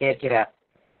ஒருத்தர் கேட்கிறார்.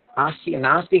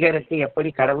 நாஸ்திகருக்கு எப்படி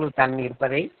கடவுள் தன்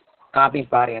இருப்பதை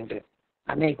காமிப்பார் என்று.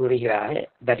 அன்னை கூறுகிறார்,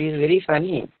 that is very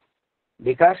funny,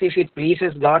 because if it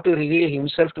pleases God to reveal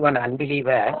himself to an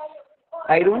unbeliever,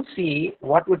 I don't see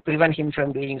what would prevent him from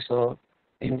doing so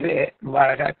என்று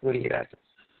அழகாக கூறுகிறார்.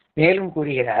 மேலும்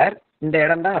கூறுகிறார், இந்த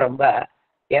இடம்தான் ரொம்ப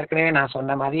ஏற்கனவே நான்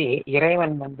சொன்ன மாதிரி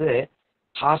இறைவன்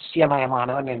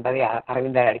ஹாஸ்யமயமானவன் என்பதை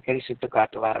அரவிந்தர் அடிக்கடி சுட்டு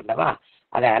காட்டுவார் அல்லவா,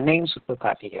 அதை அன்னையும் சுட்டு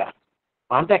காட்டுகிறார்.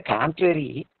 On the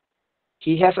contrary,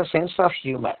 he has a sense of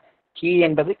humor. He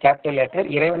என்பது கேபிட்டல் லெட்டர்,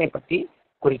 இறைவனை பற்றி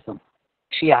குறிக்கும்.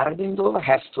 Sri Aurobindo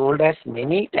has told us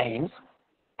many times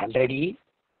already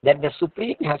that the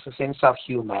Supreme has a sense of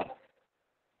humor,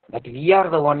 but we are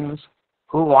the ones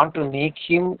who want to make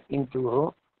him into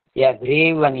a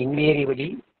brave and invariably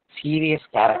serious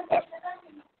character,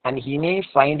 and he may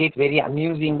find it very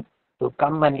amusing to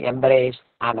come and embrace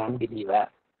an unbeliever.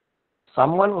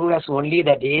 Someone who has only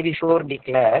the day before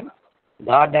declared,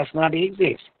 God does not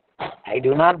exist, I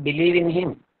do not believe in him,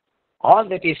 all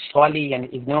that is folly and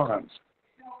ignorance.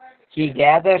 He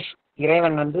gathers,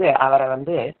 இறைவன் அவரை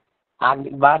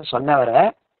அவ்வாறு சொன்னவரை,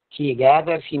 he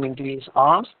gathers him into his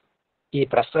arms, he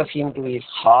presses him to his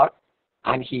heart,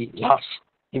 and he laughs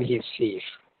in his face.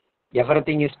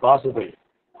 Everything is possible,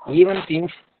 even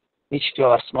things which to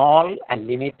our small and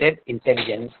limited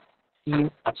intelligence seem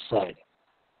absurd.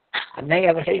 அன்னை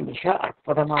அவர்கள் மிக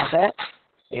அற்புதமாக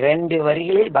 2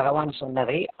 வரிகளில் பகவான்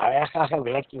சொன்னதை அழகாக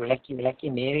விளக்கி விளக்கி விளக்கி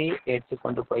நேரே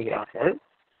எடுத்துக்கொண்டு போகிறார்கள்.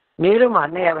 மேலும்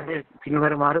அன்னை அவர்கள்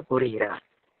பின்வருமாறு கூறுகிறார்,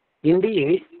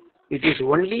 Indeed, it is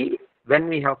only when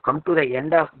we have come to the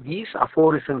end of these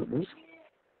aphorisms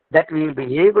that we will be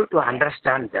able to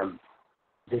understand them,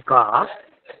 because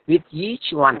with each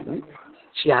one,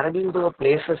 Sri Aurobindo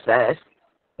places us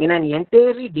in an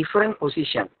entirely different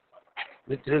position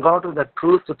with regard to the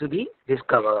truth to be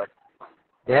discovered.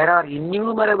 There are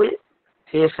innumerable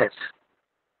faces.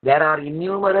 There are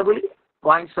innumerable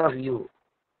points of view.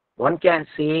 One can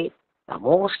say the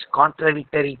most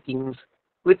contradictory things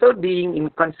without being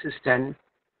inconsistent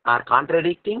or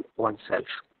contradicting oneself.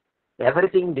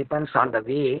 Everything depends on the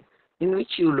way in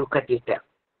which you look at it.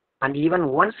 And even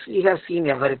once we have seen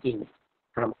everything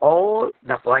from all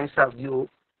the points of view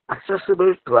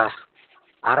accessible to us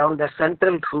around the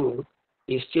central truth,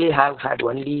 we still have had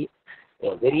only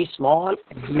a very small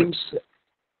glimpse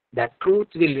that truth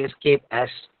will escape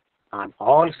us on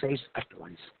all sides at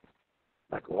once.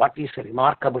 But what is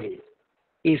remarkable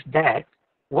is that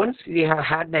once we have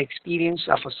had the experience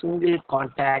of a single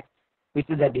contact with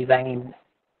the divine,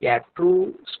 a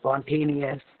true,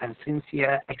 spontaneous, and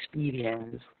sincere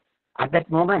experience, at that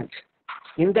moment,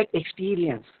 in that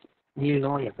experience, we will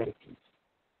know everything.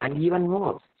 And even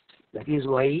more, that is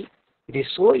why it is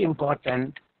so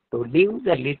important to live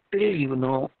the little you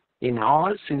know in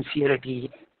all sincerity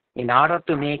in order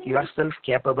to make yourself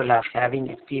capable of having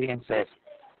experiences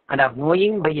and of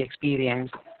knowing by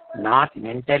experience, not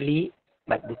mentally,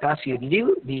 but because you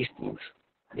live these things,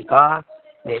 because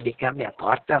they become a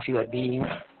part of your being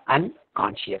and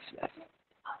consciousness.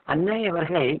 அன்னை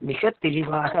அவர்கள் மிக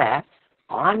தெளிவாக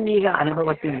ஆன்மீக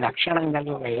அனுபவத்தின் லட்சணங்கள்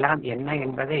எல்லாம் என்ன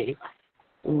என்பதை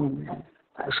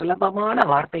சுலபமான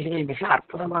வார்த்தைகளில் மிக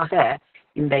அற்புதமாக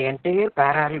இந்த என்டையர்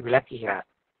பேராவில் விளக்குகிறார்.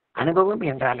 அனுபவம்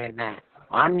என்றால் என்ன,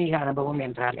 ஆன்மீக அனுபவம்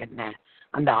என்றால் என்ன,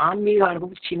 அந்த ஆன்மீக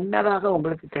அனுபவம் சின்னதாக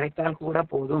உங்களுக்கு கிடைத்தால் கூட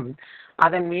போதும்,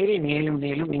 அதன் மேலே மேலும்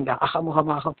மேலும் இந்த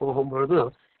அகமுகமாக போகும்பொழுது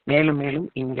மேலும் மேலும்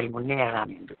நீங்கள்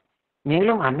முன்னேறலாம் என்று.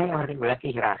 மேலும் அன்னை அவர்கள்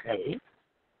விளக்குகிறார்கள்,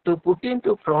 to put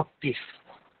into practice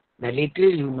the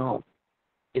little you know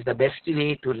is the best way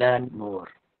to learn more.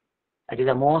 That is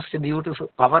the most beautiful,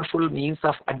 powerful means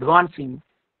of advancing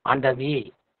on the way,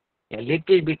 a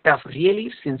little bit of really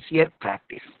sincere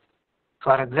practice.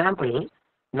 For example,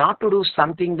 not to do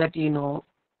something that you know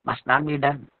must not be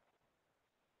done.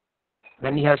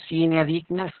 When you have seen a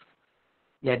weakness,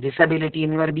 a disability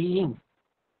in your being,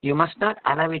 you must not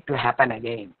allow it to happen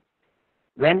again.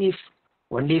 When if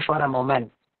only for a moment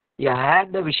you had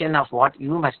the vision of what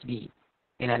you must be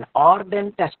in an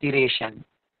ardent aspiration,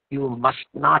 you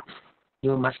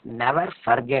must never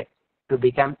forget to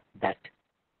become that.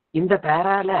 இந்த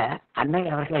பேரால அன்னை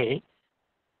அவர்கள்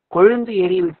கொழுந்து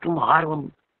எறிவிட்டும் ஆர்வம்,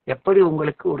 எப்படி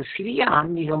உங்களுக்கு ஒரு சிறிய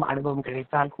ஆன்மீகம் அனுபவம்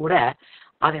கிடைத்தால் கூட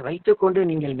அதை வைத்துக்கொண்டு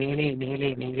நீங்கள் மேலே மேலே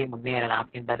மேலே முன்னேறலாம்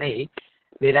என்பதை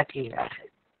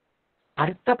விளக்குகிறார்கள்.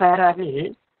 அடுத்த பேராவில்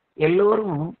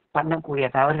எல்லோரும் பண்ணக்கூடிய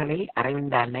தவறுகளை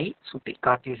அரவிந்த அன்னை சுட்டி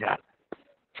காட்டுகிறார்.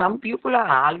 Some people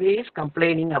are always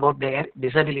complaining about their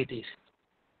disabilities,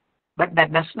 but that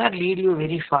does not lead you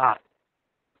very far.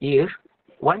 If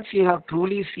once you have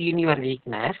truly seen your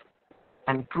weakness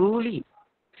and truly,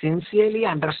 sincerely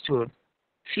understood,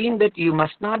 seen that you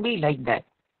must not be like that,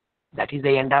 that is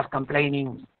the end of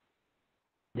complaining.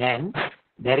 Then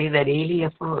there is a daily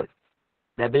effort,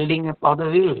 the building up of the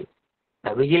will,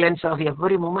 the vigilance of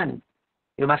every moment.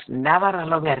 You must never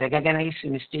allow a recognized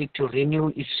mistake to renew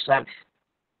itself.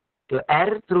 To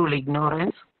err through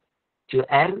ignorance, to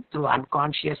err through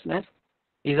unconsciousness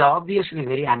is obviously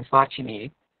very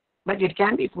unfortunate, but it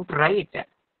can be put right.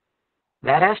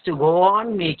 Whereas to go on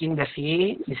making the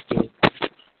same mistake,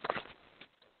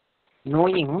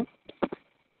 knowing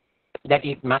that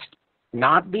it must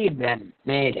not be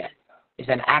made, is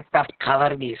an act of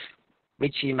cowardice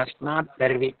which we must not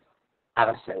permit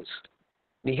ourselves.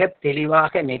 மிக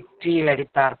தெளிவாக நெற்றியில்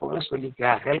அடித்தார் போல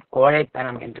சொல்லிக்கிறார்கள்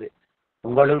கோழைத்தனம் என்று.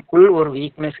 உங்களுக்குள் ஒரு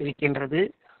weakness இருக்கின்றது,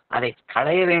 அதை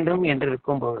களைய வேண்டும் என்று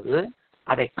இருக்கும்பொழுது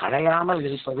அதை களையாமல்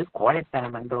இருப்பது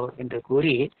கோழைத்தனம் என்றோ என்று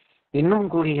கூறி இன்னும்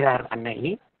கூறுகிறார் அன்னை,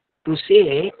 to say,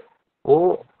 O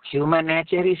human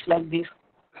nature is like this,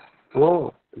 O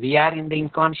we are in the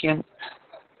inconscience,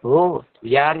 O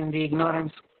we are in the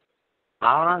ignorance,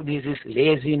 all this is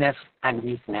laziness and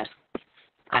weakness.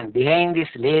 And behind this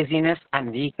laziness and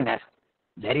weakness,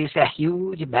 there is a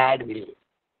huge bad will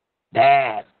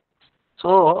there.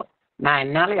 So, நான்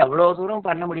என்னால் எவ்வளோ தூரம்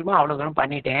பண்ண முடியுமோ அவ்வளோ தூரம்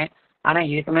பண்ணிட்டேன், ஆனால்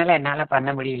இதுக்கு மேலே என்னால்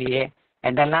பண்ண முடியலையே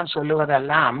என்றெல்லாம்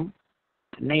சொல்லுவதெல்லாம்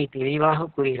அன்னை தெளிவாக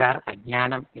கூறுகிறார்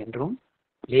அஞ்ஞானம் என்றும்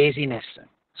லேசினஸ்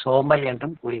சோம்பல்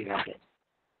என்றும் கூறுகிறார்கள்.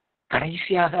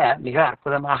 கடைசியாக மிக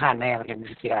அற்புதமாக அன்னை அவர்கள்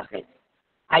இருக்கிறார்கள்.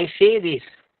 I say this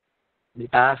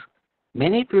because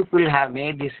many people have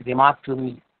made this remark to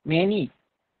me, many,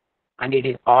 and it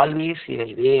is always a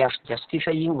way of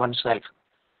justifying oneself.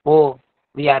 Oh,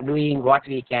 we are doing what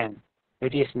we can.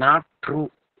 It is not true.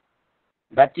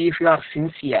 But if you are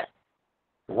sincere,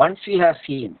 once you have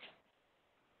seen,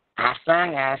 as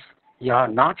long as you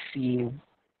are not seen,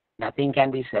 nothing can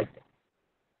be said.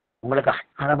 உங்களுக்கு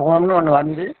அனுபவம்னு ஒன்று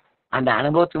வந்து அந்த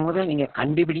அனுபவத்தின் முதல் நீங்கள்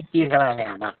கண்டுபிடித்தீர்களா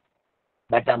இல்லையானா,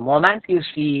 but the moment you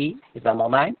see is the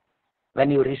moment when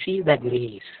you receive the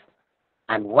grace.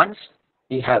 And once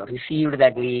you have received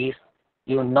the grace,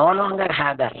 you no longer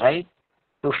have the right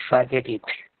to forget it.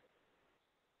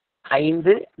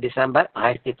 5 December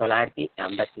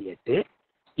 1958.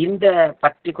 இந்த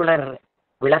particular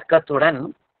விளக்கத்துடன்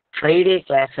Friday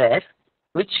classes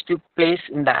which took place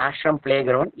in the ashram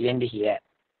playground end here.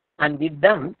 And with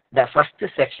them, the first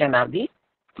section of the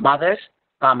mother's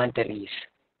commentaries.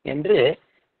 என்று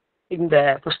இந்த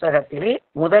புஸ்தகத்திலே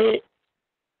முதல்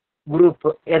group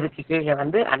எதுக்கு கீழே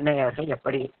அன்னையர்கள்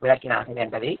எப்படி விளக்கினார்கள்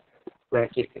என்பதை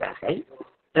விளக்கியிருக்கிறார்கள்.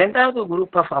 2வது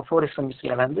குரூப் ஆஃப்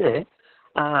அஃபோரிசம்ஸ்ல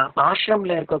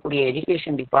ஆசிரமில் இருக்கக்கூடிய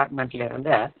எஜுகேஷன் டிபார்ட்மெண்ட்ல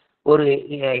இருந்த ஒரு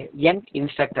யங்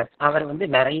இன்ஸ்ட்ரக்டர் அவர்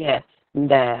நிறைய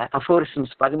இந்த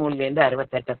அஃபோரிசம்ஸ் 13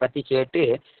 68 பத்தி கேட்டு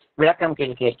விளக்கம்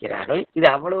கேட்கிறார்கள். இது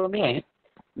அவ்வளவுமே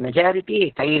மெஜாரிட்டி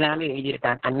கையினால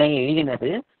எழுதியிருக்காங்க. அன்னையை எழுதினது,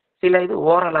 சில இது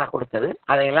ஓரலா கொடுத்தது,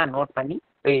 அதையெல்லாம் நோட் பண்ணி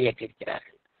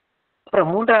வெளியேற்றிருக்கிறார்கள். அப்புறம்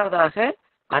 3வதாக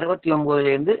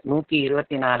 69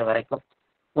 124 வரைக்கும்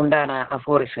உண்டான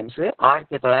அஃபோரிசம்ஸ்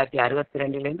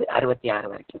 1962 66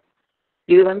 வரைக்கும்.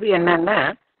 இது என்னன்னா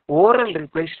oral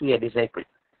replies to a disciple,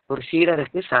 ஒரு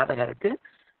சீடருக்கு சாதகருக்கு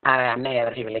அன்னை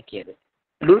அவர்கள் விளக்கியது.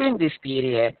 During this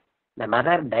period, the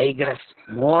mother digressed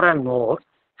more and more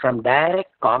from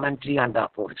direct commentary on the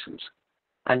aphorisms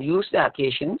and used the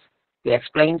occasions to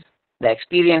explain the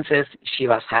experiences she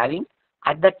was having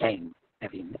at the time.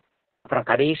 அப்புறம்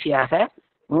கடைசியாக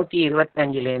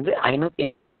 125 500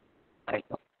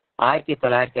 வரைக்கும்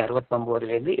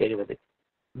 1969 70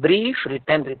 brief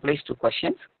written replies to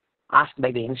questions asked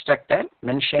by the instructor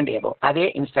mentioned above. அதே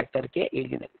இன்ஸ்ட்ரக்டருக்கே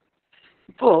எழுதினது.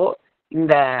 இப்போ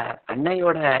இந்த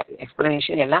அன்னையோட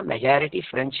explanation எல்லாம் majority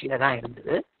பிரெஞ்சில தான்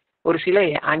இருந்தது, ஒரு சில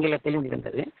ஆங்கிலத்திலும்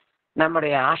இருந்தது.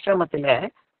 நம்முடைய ஆசிரமத்தில்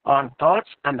ஆன்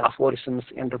தாட்ஸ் அண்ட் அஃபோரிசம்ஸ்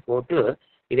என்று போட்டு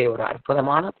இதை ஒரு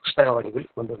அற்புதமான புஸ்தக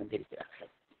வடிவில் கொண்டு வந்திருக்கிறார்கள்.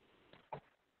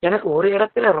 எனக்கு ஒரு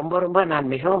இடத்துல ரொம்ப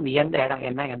நான் மிகவும் வியந்த இடம்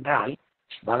என்ன என்றால்,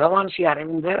 பகவான் ஸ்ரீ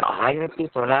அரவிந்தர்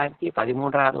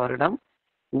 1913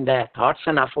 இந்த தாட்ஸ்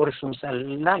அண்ட் அஃபோரிசம்ஸ்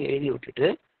எல்லாம் எழுதி விட்டுட்டு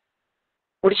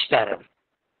முடிச்சிட்டாரு.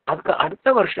 அதுக்கு அடுத்த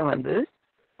வருஷம்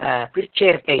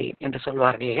பிற்சேர்க்கை என்று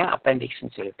சொல்வார்கள் இல்லையா,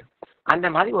 அப்பெண்டிக்ஸ்ன்னு சொல்லிட்டு, அந்த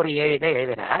மாதிரி ஒரு 7 இதை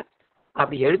எழுதுறார்.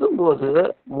 அப்படி எழுதும்போது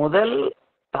முதல்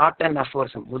தாட் அண்ட்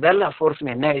அஃபோரிசம், முதல்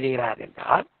அஃபோரிசம் என்ன எழுதுகிறார்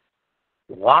என்றால்,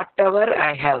 what ever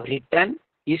I have return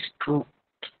is true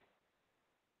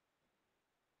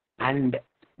and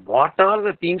what all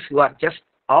the things who are just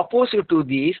opposite to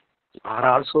these are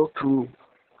also true.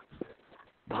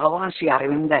 பகவான் ஸ்ரீ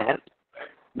அரவிந்தர்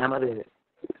நமது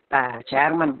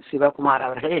சேர்மன் சிவகுமார்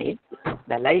அவர்கள்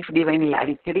த லைஃப் டிவைனில்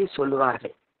அடிக்கடி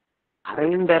சொல்லுவார்கள்,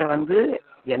 அரவிந்தர்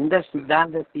எந்த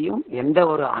சித்தாந்தத்தையும் எந்த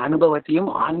ஒரு அனுபவத்தையும்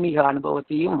ஆன்மீக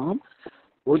அனுபவத்தையும்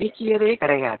ஒதுக்கியதே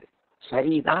கிடையாது,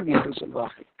 சரிதான் என்று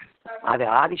சொல்வார்கள். அது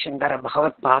ஆதிசங்கர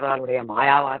பகவத் பாதாளுடைய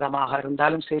மாயாவாதமாக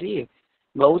இருந்தாலும் சரி,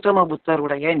 கௌதம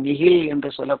புத்தருடைய நிகில் என்று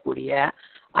சொல்லக்கூடிய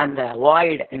அந்த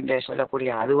வாய்டு என்று சொல்லக்கூடிய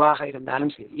அதுவாக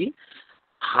இருந்தாலும் சரி.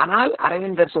 ஆனால்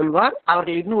அரவிந்தர் சொல்வார்,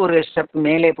 அவர்கள் இன்னும் ஒரு ஸ்டெப்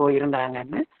மேலே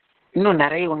போயிருந்தாங்கன்னு, இன்னும்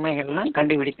நிறைய உண்மைகள்லாம்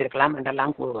கண்டுபிடித்திருக்கலாம்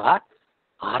என்றெல்லாம் கூறுவார்.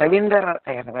 அரவிந்தர்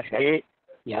அவர்கள்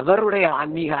எவருடைய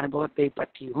ஆன்மீக அனுபவத்தை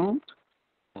பற்றியும்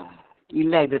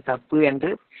இல்லை இது தப்பு என்று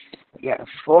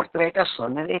ஃபோர்த் ரேட்டா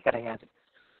சொன்னதே கிடையாது.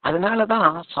 அதனாலதான்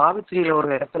சாவித்திரியில ஒரு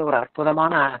இடத்துல ஒரு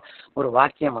அற்புதமான ஒரு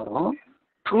வாக்கியம் வரும்,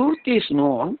 truth is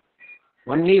known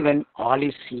only when all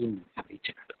is scene அப்படின்னு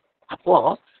சொல்லிட்டு. அப்போ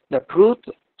இந்த ட்ரூத்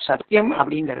சத்தியம்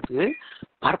அப்படிங்கிறது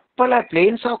பற்பல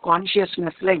பிளேன்ஸ் ஆஃப்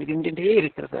கான்சியஸ்னஸ்ல இருந்துட்டே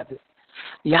இருக்கிறது. அது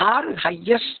யார்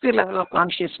ஹையஸ்ட் லெவல் ஆஃப்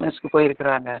கான்சியஸ்னஸ்க்கு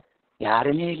போயிருக்கிறாங்க?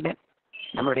 யாருமே இல்லை.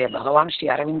 நம்முடைய பகவான் ஸ்ரீ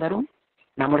அரவிந்தரும்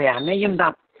நம்முடைய அன்னையும்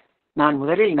தான். நான்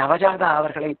முதலில் நவஜாதா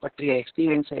அவர்களை பற்றிய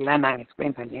எக்ஸ்பீரியன்ஸ் எல்லாம் நான்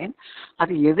எக்ஸ்பிளைன் பண்ணேன்.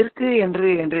 அது எதற்கு என்று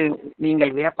என்று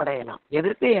நீங்கள் வியப்படையலாம்.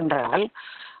 எதற்கு என்றால்,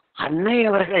 அன்னை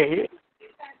அவர்கள்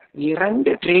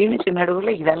 2 ட்ரெயினுக்கு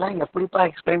நடுவில் இதெல்லாம் எப்படிப்பா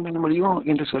எக்ஸ்பிளைன் பண்ண முடியும்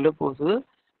என்று சொல்லும் போது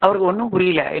அவருக்கு ஒன்றும்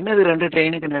புரியல, என்னது 2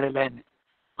 ட்ரெயினுக்கு நடுவில்னு.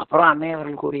 அப்புறம் அன்னை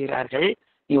அவர்கள் கூறுகிறார்கள்,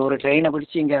 நீ ஒரு ட்ரெயினை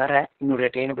பிடிச்சி இங்கே வர, இன்னொரு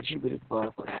ட்ரெயினை பிடிச்சி வீட்டுக்கு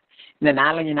போகக்கூட. இந்த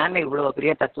 4-5 நாளில் இவ்வளோ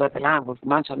பெரிய தத்துவத்தெல்லாம்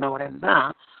முக்கியமாக சொன்ன உடனே தான்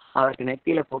அவருக்கு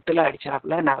நெத்தியில் பொட்டுல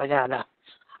அடிச்சாப்புல நவஜாதா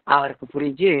அவருக்கு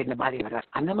புரிஞ்சு இந்த மாதிரி வர்றார்.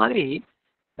 அந்த மாதிரி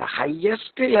the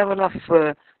highest level of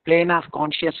plane of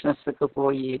கான்சியஸ்னஸுக்கு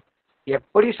போய்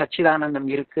எப்படி சச்சிதானந்தம்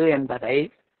இருக்கு என்பதை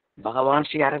பகவான்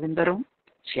ஸ்ரீ அரவிந்தரும்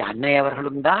ஸ்ரீ அன்னை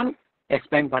அவர்களும் தான்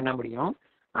எக்ஸ்பிளைன் பண்ண முடியும்.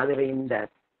 அதில் இந்த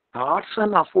தாட்ஸ்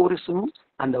அண்ட் அஃபோரிசம்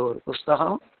அந்த ஒரு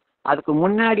புஸ்தகம், அதுக்கு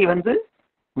முன்னாடி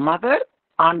மதர்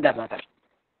ஆன் த மதர்,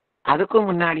 அதுக்கு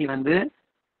முன்னாடி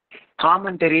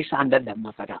காமெண்டரிஸ் ஆன் த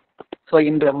தம்மபதா. ஸோ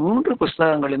இந்த 3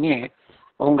 புஸ்தகங்களுமே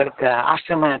உங்களுக்கு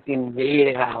ஆசிரமத்தின்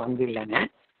வெளியீடுகளாக வந்துள்ளன.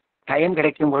 டைம்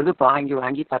கிடைக்கும்பொழுது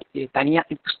வாங்கி பற்றி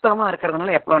தனியாக புஸ்தகமாக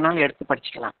இருக்கிறதுனால எப்போ வேணாலும் எடுத்து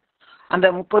படிச்சுக்கலாம். அந்த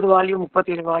 30 வால்யூம்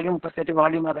 37 வால்யூம் 38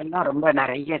 வால்யூம் அதெல்லாம் ரொம்ப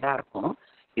நிறைய இதாக இருக்கும்.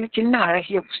 இது சின்ன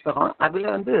அழகிய புஸ்தகம். அதில்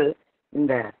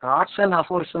இந்த தாட்ஸ் அண்ட்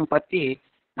அஃபோரிசம் பற்றி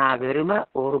நான் வெறுமை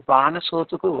ஒரு பானை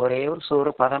சோத்துக்கு ஒரே ஒரு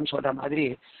சோறு பதம் சொல்கிற மாதிரி,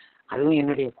 அதுவும்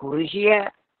என்னுடைய குறுகிய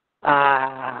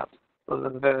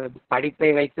படிப்பை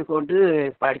வைத்துக்கொண்டு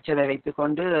படித்ததை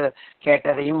வைத்துக்கொண்டு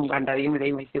கேட்டதையும் கண்டதையும்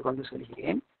இதையும் வைத்துக்கொண்டு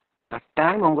சொல்கிறேன்.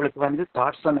 கட்டாயம் உங்களுக்கு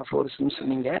தாட்ஸ் அண்ட் அஃபோரிசம்ஸ்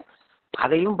சொன்னீங்க,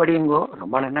 அதையும் படியுங்கோ,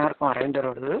 ரொம்ப நல்லா இருக்கும்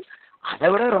அரவிந்தரோடு. அதை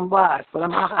விட ரொம்ப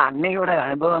அற்புதமாக அன்னையோட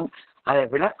அனுபவம் அதை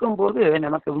விளக்கும் போது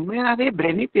நமக்கு உண்மையாகவே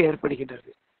பிரமிப்பு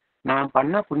ஏற்படுகின்றது. நாம்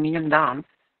பண்ண புண்ணியம்தான்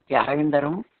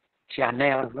அரவிந்தரும் ஸ்ரீ அன்னை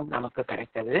அவர்களும் நமக்கு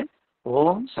கிடைத்தது.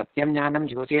 ஓம் சத்யம் ஞானம்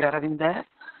ஜோதிர் அரவிந்த,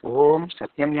 ஓம்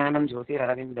சத்யம் ஞானம் ஜோதிர்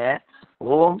அரவிந்த,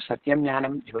 ஓம் சத்யம்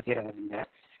ஞானம் ஜோதிர் அரவிந்த.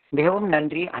 மிகவும்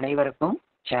நன்றி அனைவருக்கும்,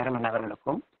 சேர்மன்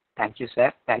அவர்களுக்கும். Thank you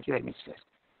sir, thank you very much sir.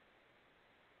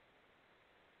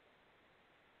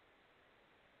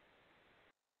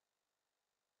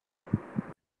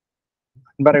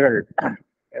 நண்பர்கள்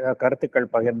ஏதாவது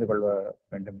கருத்துக்கள் பகிர்ந்து கொள்ள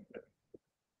வேண்டும் என்று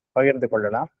பகிர்ந்து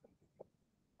கொள்ளலாம்.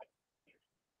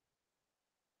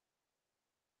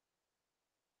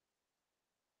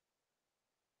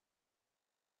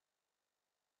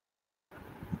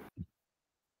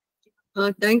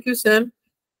 தேங்க்யூ சார்,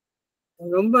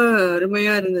 ரொம்ப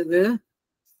அருமையா இருந்தது.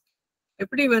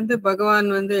 எப்படி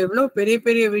பகவான் எவ்வளவு பெரிய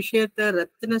பெரிய விஷயத்த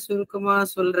ரத்தின சுருக்கமா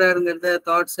சொல்றாருங்கிறத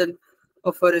தாட்ஸ் அண்ட்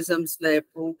அஃபோரிசம்ஸ்ல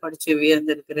எப்பவும் படிச்சு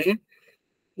வியந்திருக்கிறேன்.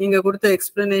 நீங்க கொடுத்த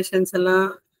எக்ஸ்பிளனேஷன்ஸ் எல்லாம்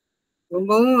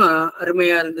ரொம்பவும்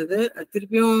அருமையா இருந்தது.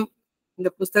 திருப்பியும்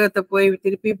இந்த புஸ்தகத்தை போய்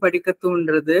திருப்பி படிக்க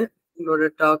தூண்டுறது உங்களோட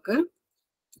டாக்கு.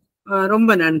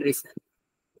 ரொம்ப நன்றி sir.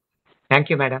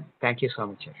 Thank you madam, thank you so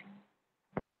much sir.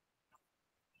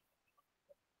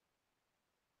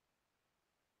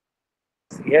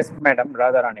 Yes madam,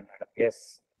 Radharani madam. S,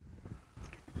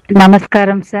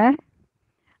 நமஸ்காரம் சார்.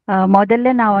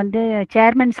 முதல்ல நான்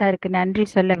சேர்மன் சாருக்கு நன்றி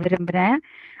சொல்ல விரும்புகிறேன்.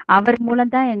 அவர்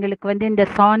மூலம்தான் எங்களுக்கு இந்த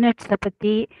சானட்ஸை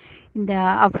பற்றி இந்த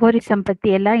அஃபோரிசம் பற்றி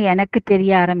எல்லாம் எனக்கு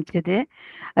தெரிய ஆரம்பிச்சது.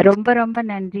 ரொம்ப ரொம்ப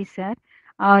நன்றி சார்.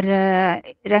 அவர்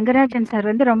ரங்கராஜன்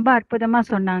சார் ரொம்ப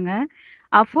அற்புதமாக சொன்னாங்க.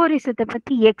 அஃபோரிசத்தை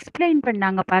பற்றி எக்ஸ்பிளைன்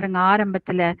பண்ணாங்க பாருங்க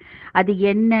ஆரம்பத்தில், அது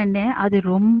என்னன்னு. அது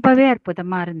ரொம்பவே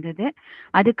அற்புதமாக இருந்தது.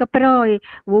 அதுக்கப்புறம்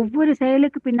ஒவ்வொரு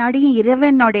செயலுக்கு பின்னாடியும்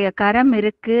இறைவனுடைய கரம்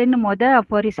இருக்குன்னு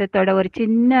அஃபோரிசத்தோட ஒரு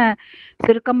சின்ன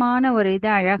சுருக்கமான ஒரு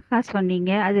இதை அழகாக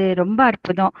சொன்னீங்க. அது ரொம்ப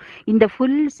அற்புதம். இந்த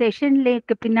ஃபுல்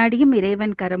செஷன்லேக்கு பின்னாடியும்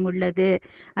இறைவன் கரம் உள்ளது,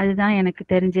 அதுதான் எனக்கு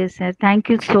தெரிஞ்சது sir.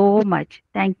 Thank you so much.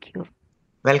 Thank you.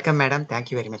 Welcome madam,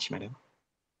 thank you very much madam.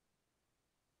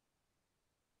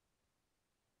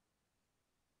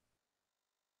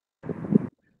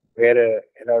 வேறு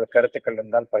ஏதாவது கருத்துக்கள்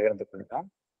இருந்தால் பகிர்ந்து கொள்ளலாம்.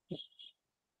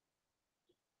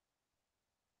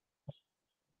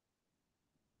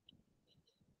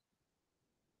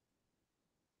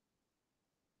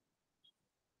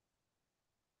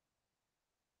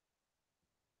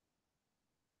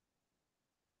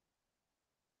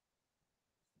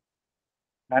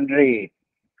 நன்றி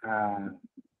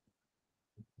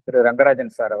திரு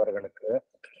ரங்கராஜன் சார் அவர்களுக்கு.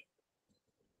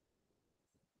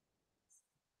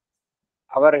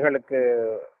 அவர்களுக்கு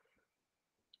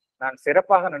நான்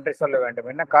சிறப்பாக நன்றி சொல்ல வேண்டும்.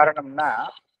 என்ன காரணம்னா,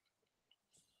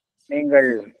 நீங்கள்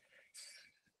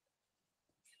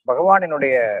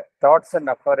பகவானினுடைய தாட்ஸ்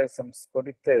அண்ட் அஃபோரிசம்ஸ்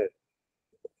குறித்து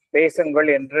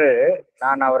பேசுங்கள் என்று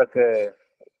நான் அவருக்கு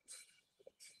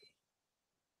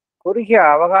குறுகிய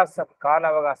கால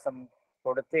அவகாசம்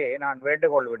கொடுத்து நான்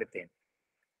வேண்டுகோள் விடுத்தேன்.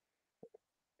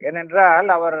 ஏனென்றால்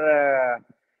அவர்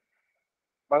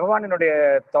பகவானினுடைய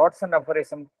தாட்ஸ் அண்ட்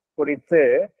அஃபோரிசம் குறித்து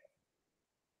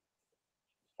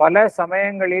பல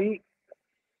சமயங்களில்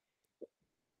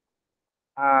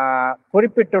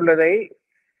குறிப்பிட்டுள்ளதை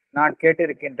நான்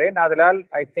கேட்டிருக்கின்றேன். அதனால்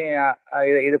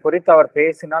இது குறித்து அவர்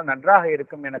பேசினால் நன்றாக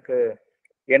இருக்கும்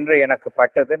என்று எனக்கு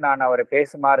பட்டது. நான் அவரை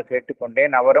பேசுமாறு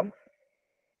கேட்டுக்கொண்டேன். அவரும்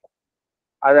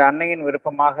அது அன்னையின்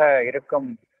விருப்பமாக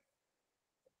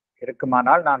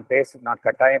இருக்குமானால் நான்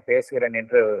கட்டாயம் பேசுகிறேன்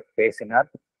என்று பேசினார்.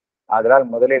 அதனால்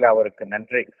முதலில் அவருக்கு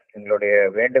நன்றி. எங்களுடைய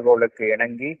வேண்டுகோளுக்கு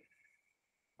இணங்கி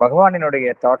பகவானினுடைய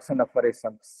தாட்ஸ் அண்ட்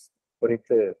அஃபோரிசம்ஸ்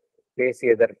குறித்து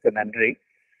பேசியதற்கு நன்றி.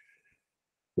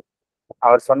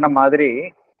 அவர் சொன்ன மாதிரி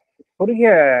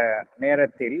குறுகிய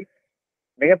நேரத்தில்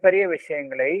மிகப்பெரிய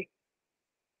விஷயங்களை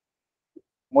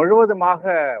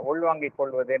முழுவதுமாக உள்வாங்கிக்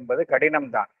கொள்வது என்பது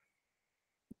கடினம்தான்.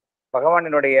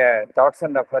 பகவானினுடைய தாட்ஸ்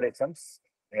அண்ட் அஃபோரிசம்ஸ்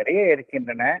நிறைய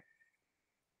இருக்கின்றன.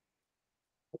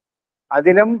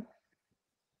 அதிலும்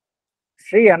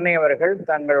ஸ்ரீ அன்னை அவர்கள்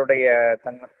தன்னுடைய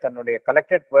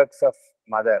கலெக்டட் ஒர்க்ஸ் ஆஃப்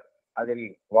மதர், அதில்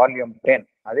வால்யூம் 10,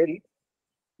 அதில்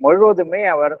முழுவதுமே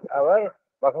அவர் அவர்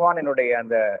பகவானினுடைய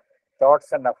அந்த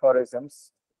தாட்ஸ் அண்ட் அஃபாரிசம்ஸ்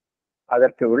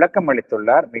அதற்கு விளக்கம்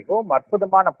அளித்துள்ளார். மிகவும்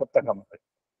அற்புதமான புத்தகம் அது.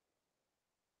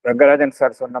 ரங்கராஜன்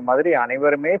சார் சொன்ன மாதிரி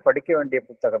அனைவருமே படிக்க வேண்டிய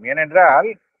புத்தகம். ஏனென்றால்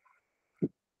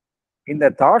இந்த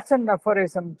தாட்ஸ் அண்ட்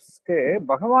அஃபரிசம்ஸ்க்கு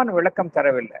பகவான் விளக்கம்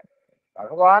தரவில்லை.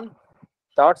 பகவான்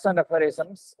தாட்ஸ் அண்ட்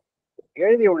அஃபரிசம்ஸ்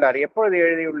எழுதியுள்ளார். எப்பொழுது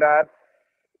எழுதியுள்ளார்?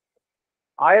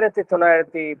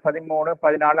 1913,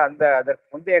 14 அதற்கு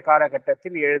முந்தைய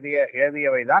காலகட்டத்தில்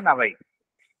எழுதியவைதான் அவை.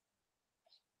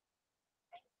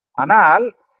 ஆனால்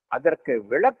அதற்கு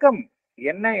விளக்கம்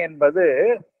என்ன என்பது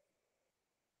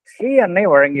ஸ்ரீ அன்னை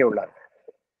வழங்கியுள்ளார்.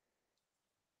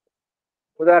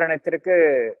 உதாரணத்திற்கு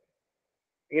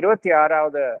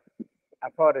 26வது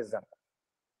அஃபாரிசம்,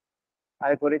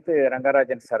 அது குறித்து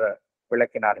ரங்கராஜன் சார்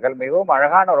விளக்கினார்கள். மிகவும்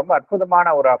அழகான ரொம்ப அற்புதமான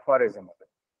ஒரு அஃபாரிசம் அது.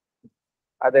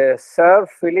 அது சர்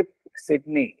பிலிப்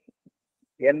சிட்னி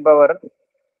என்பவர்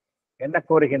என்ன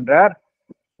கூறுகின்றார்?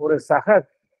 ஒரு சக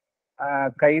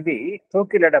கைதி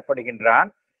தூக்கிலிடப்படுகின்றான்.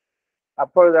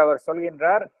 அப்பொழுது அவர்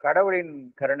சொல்கின்றார், கடவுளின்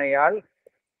கருணையால்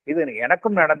இது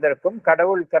எனக்கும் நடந்திருக்கும்,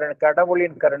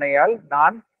 கடவுளின் கருணையால்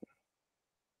நான்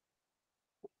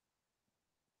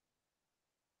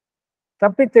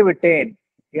தப்பித்து விட்டேன்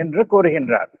என்று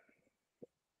கூறுகின்றார்.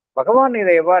 பகவான்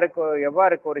இதை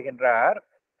எவ்வாறு கூறுகின்றார்?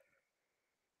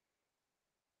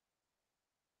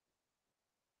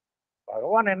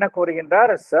 பகவான் என்ன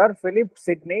கூறுகின்றார்? சர் பிலிப்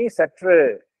சிட்னி சற்று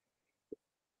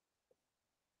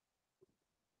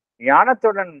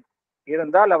ஞானத்துடன்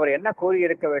இருந்தால் அவர் என்ன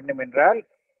கூறியிருக்க வேண்டும் என்றால்,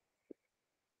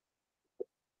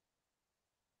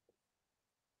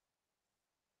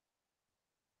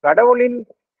 கடவுளின்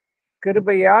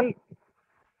கிருபையால்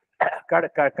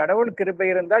கடவுள் கிருபை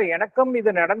இருந்தால் எனக்கும்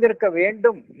இது நடந்திருக்க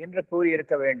வேண்டும் என்று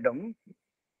கூறியிருக்க வேண்டும்.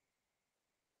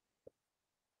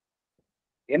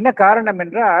 என்ன காரணம்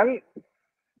என்றால்,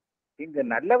 இங்கு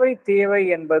நல்லவை தீயவை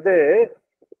என்பது,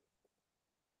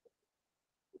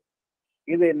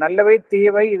 இது நல்லவை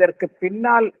தீயவை இதற்கு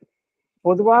பின்னால்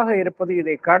பொதுவாக இருப்பது,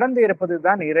 இதை கடந்து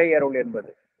இருப்பதுதான் இறை அருள்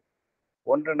என்பது.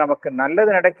 ஒன்று நமக்கு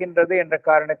நல்லது நடக்கின்றது என்ற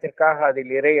காரணத்திற்காக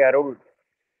அதில் இறை அருள்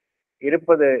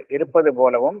இருப்பது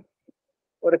போலவும்,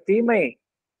 ஒரு தீமை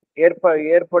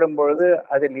ஏற்படும் பொழுது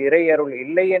அதில் இறை அருள்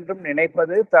இல்லை என்றும்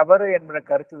நினைப்பது தவறு என்ற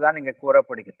கருத்து தான் இங்கு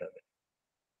கூறப்படுகின்றது.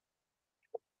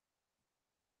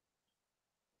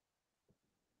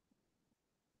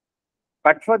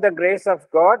 But for the grace of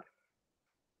God,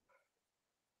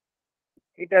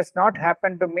 it has not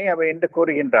happened to me என்று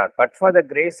கூறுகின்றார். But for the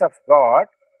grace of God,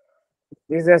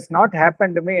 this has not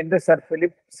happened to me என்று சர்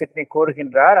பிலிப் சிட்னி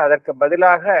கூறுகின்றார். அதற்கு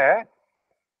பதிலாக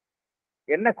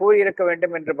என்ன கூறியிருக்க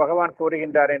வேண்டும் என்று பகவான்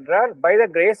கூறுகின்றார் என்றால், by the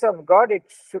grace of God it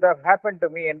should have happened to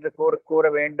me என்று கூற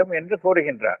வேண்டும் என்று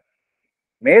கூறுகின்றார்.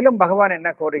 மேலும் பகவான் என்ன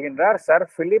கூறுகின்றார்? சர்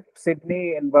பிலிப் சிட்னி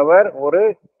என்பவர் ஒரு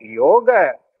யோக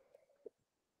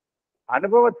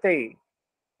அனுபவத்தை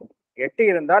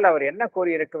எட்டியிருந்தால் அவர் என்ன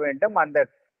கூறியிருக்க வேண்டும்? அந்த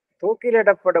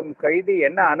தூக்கிலிடப்படும் கைதி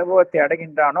என்ன அனுபவத்தை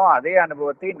அடைகின்றானோ அதே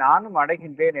அனுபவத்தை நானும்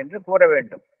அடைகின்றேன் என்று கூற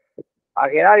வேண்டும்.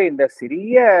 ஆகையால் இந்த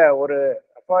சிறிய ஒரு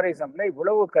அஃபாரிசம்ல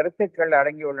இவ்வளவு கருத்துக்கள்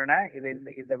அடங்கியுள்ளன.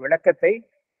 இந்த விளக்கத்தை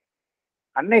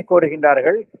அன்னை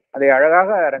கூறுகின்றார்கள். அதை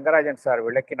அழகாக ரங்கராஜன் சார்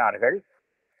விளக்கினார்கள்.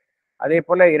 அதே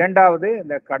போல இரண்டாவது,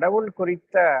 இந்த கடவுள்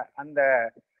குறித்த அந்த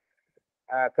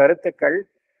கருத்துக்கள்,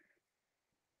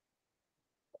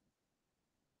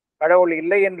 கடவுள்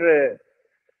இல்லை என்று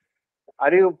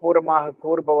அறிவுபூர்வமாக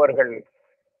கூறுபவர்கள்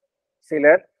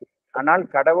சிலர், ஆனால்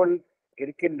கடவுள்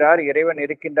இருக்கின்றார், இறைவன்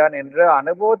இருக்கின்றான் என்று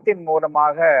அனுபவத்தின்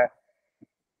மூலமாக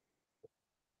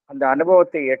அந்த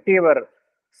அனுபவத்தை எட்டியவர்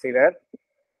சிலர்.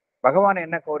 பகவான்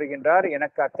என்ன கூறுகின்றார்?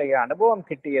 எனக்கு அத்தகைய அனுபவம்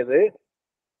கிட்டியது,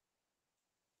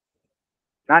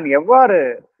 நான் எவ்வாறு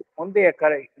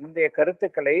முந்தைய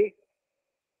கருத்துக்களை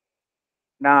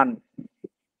நான்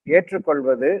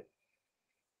ஏற்றுக்கொள்வது?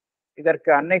 இதற்கு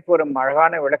அன்னை கூறும்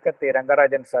அழகான விளக்கத்தை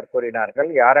ரங்கராஜன் சார் கூறினார்கள்.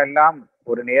 யாரெல்லாம்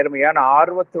ஒரு நேர்மையான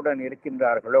ஆர்வத்துடன்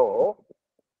இருக்கின்றார்களோ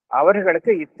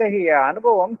அவர்களுக்கு இத்தகைய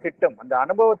அனுபவம் கிட்டும். அந்த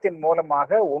அனுபவத்தின்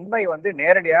மூலமாக உண்மை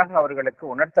நேரடியாக அவர்களுக்கு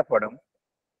உணர்த்தப்படும்.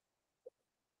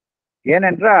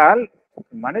 ஏனென்றால்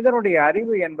மனிதனுடைய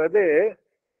அறிவு என்பது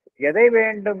எதை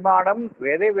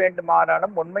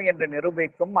வேண்டுமானாலும் உண்மை என்று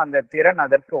நிரூபிக்கும் அந்த திறன்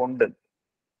அதற்கு உண்டு.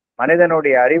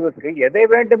 மனிதனுடைய அறிவுக்கு எதை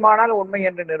வேண்டுமானால் உண்மை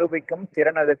என்று நிரூபிக்கும்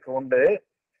திறன் அதற்கு உண்டு.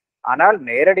 ஆனால்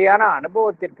நேரடியான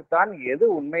அனுபவத்திற்கு தான் எது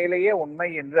உண்மையிலேயே உண்மை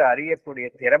என்று அறியக்கூடிய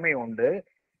திறமை உண்டு.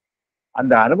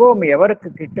 அந்த அனுபவம் எவருக்கு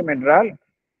கிட்டும் என்றால்,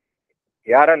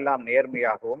 யாரெல்லாம்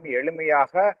நேர்மையாகவும்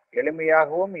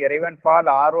எளிமையாகவும் இறைவன் பால்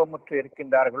ஆர்வமுற்று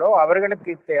இருக்கின்றார்களோ அவர்களுக்கு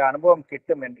இத்தகைய அனுபவம்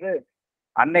கிட்டும் என்று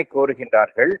அன்னை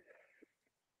கூறுகின்றார்கள்.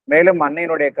 மேலும்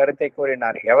அன்னையினுடைய கருத்தை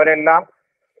கூறினார். எவரெல்லாம்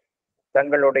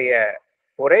தங்களுடைய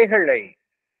குறைகளை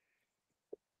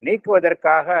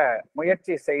நீக்குவதற்காக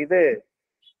முயற்சி செய்து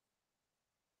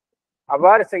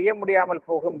அவ்வாறு செய்ய முடியாமல்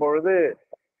போகும் பொழுது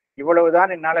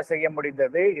இவ்வளவுதான் என்னால செய்ய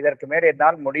முடிந்தது, இதற்கு மேல்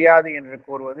என்னால் முடியாது என்று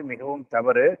கூறுவது மிகவும்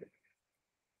தவறு.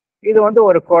 இது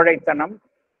ஒரு கோழைத்தனம்,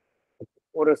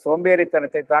 ஒரு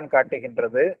சோம்பேறித்தனத்தை தான்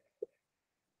காட்டுகின்றது.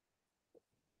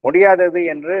 முடியாதது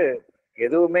என்று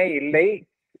எதுவுமே இல்லை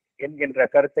என்கின்ற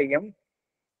கருத்தையும்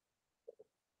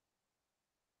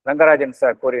ரங்கராஜன்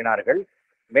சார் கூறினார்கள்.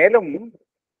 மேலும்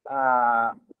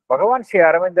பகவான் ஸ்ரீ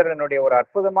அரவிந்தரனுடைய ஒரு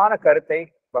அற்புதமான கருத்தை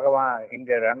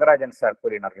இங்கு ரங்கராஜன் சார்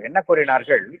கூறினார்கள். என்ன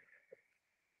கூறினார்கள்?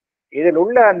 இதில்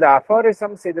உள்ள அந்த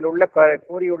அஃபாரிசம்ஸ், இதில் உள்ள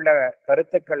கூறியுள்ள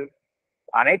கருத்துக்கள்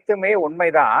அனைத்துமே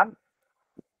உண்மைதான்.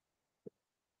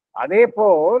 அதே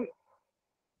போல்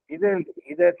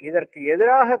இதற்கு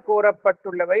எதிராக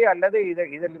கூறப்பட்டுள்ளவை அல்லது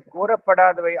இதில்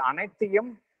கூறப்படாதவை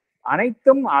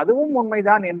அனைத்தும் அதுவும்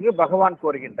உண்மைதான் என்று பகவான்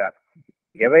கூறுகின்றார்.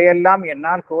 எவையெல்லாம்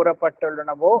என்னால்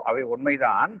கூறப்பட்டுள்ளனவோ அவை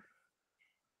உண்மைதான்,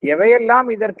 எவையெல்லாம்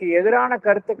இதற்கு எதிரான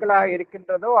கருத்துக்களாக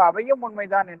இருக்கின்றதோ அவையும்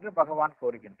உண்மைதான் என்று பகவான்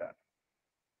கூறுகின்றார்.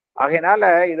 ஆகையினால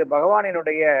இது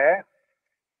பகவானினுடைய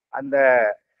அந்த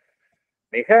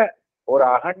மிக ஒரு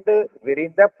அகண்டு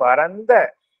விரிந்த பரந்த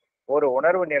ஒரு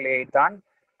உணர்வு நிலையைத்தான்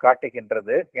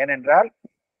காட்டுகின்றது. ஏனென்றால்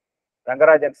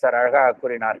ரங்கராஜன் சார் அழகாக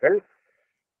கூறினார்கள்,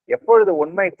 எப்பொழுது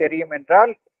உண்மை தெரியும்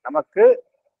என்றால் நமக்கு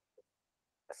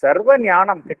சர்வ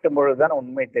ஞானம் கிட்டும் பொழுதுதான்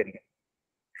உண்மை தெரியும்.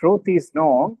 Truth is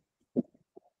known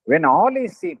when all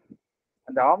is seen.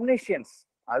 அந்த ஆம்னிஷியன்ஸ்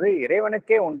அது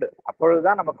இறைவனுக்கே உண்டு,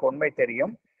 அப்பொழுதுதான் நமக்கு உண்மை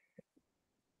தெரியும்.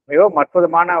 மிகவும்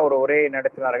அற்புதமான ஒரு உரையை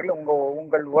நடத்தினார்கள்.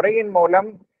 உங்கள் உரையின் மூலம்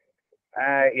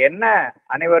என்ன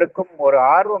அனைவருக்கும் ஒரு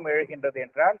ஆர்வம் எழுகின்றது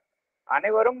என்றால்,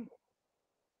 அனைவரும்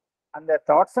அந்த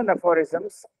தாட்ஸ் அண்ட்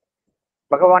அஃபோரிசம்ஸ்,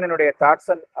 பகவானினுடைய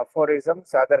தாட்ஸ் அண்ட்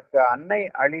அஃபோரிசம்ஸ், அதற்கு அன்னை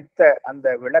அளித்த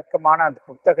அந்த விளக்கமான அந்த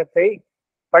புத்தகத்தை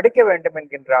படிக்க வேண்டும்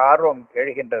என்கின்ற ஆர்வம்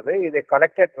எழுகின்றது. இது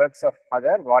collected works of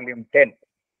mother volume 10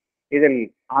 இதில்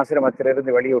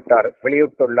ஆசிரமத்திலிருந்து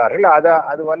வெளியிட்டுள்ளார்கள்.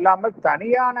 அது அல்லாமல்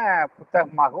தனியான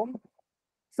புத்தகமாகவும்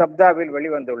சப்தாவில்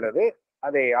வெளிவந்துள்ளது.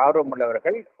 அதை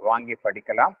ஆர்வமுள்ளவர்கள் வாங்கி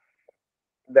படிக்கலாம்.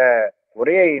 இந்த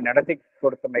உரையை நடத்தி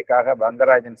கொடுத்தமைக்காக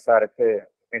ரங்கராஜன் சாருக்கு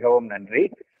மிகவும் நன்றி.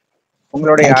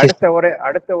 உங்களுடைய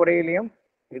அடுத்த உரையிலையும்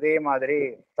இதே மாதிரி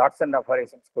தாட்ஸ் அண்ட்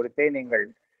அஃபரிசம்ஸ் குறித்தே நீங்கள்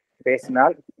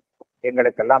பேசினால்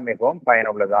எங்களுக்கெல்லாம் மிகவும்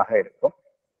பயனுள்ளதாக இருக்கும்.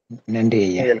 நன்றி.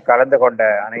 இதில் கலந்து கொண்ட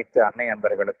அனைத்து அன்னை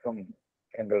அன்பர்களுக்கும்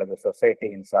எங்களது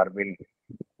சொசைட்டியின் சார்பில்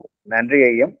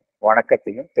நன்றியையும்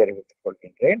வணக்கத்தையும் தெரிவித்துக்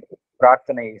கொள்கின்றேன்.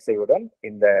 பிரார்த்தனை இசையுடன்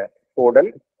இந்த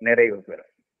கூடல் நிறைவு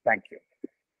பெறும். Thank you.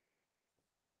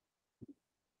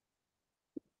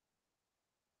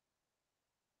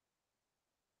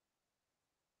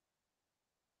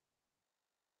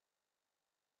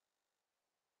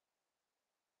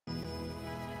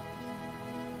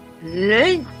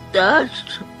 Let us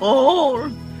all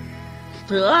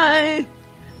strive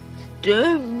to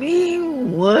be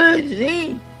worthy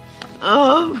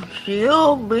of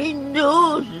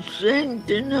Aurobindo's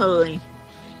centenary.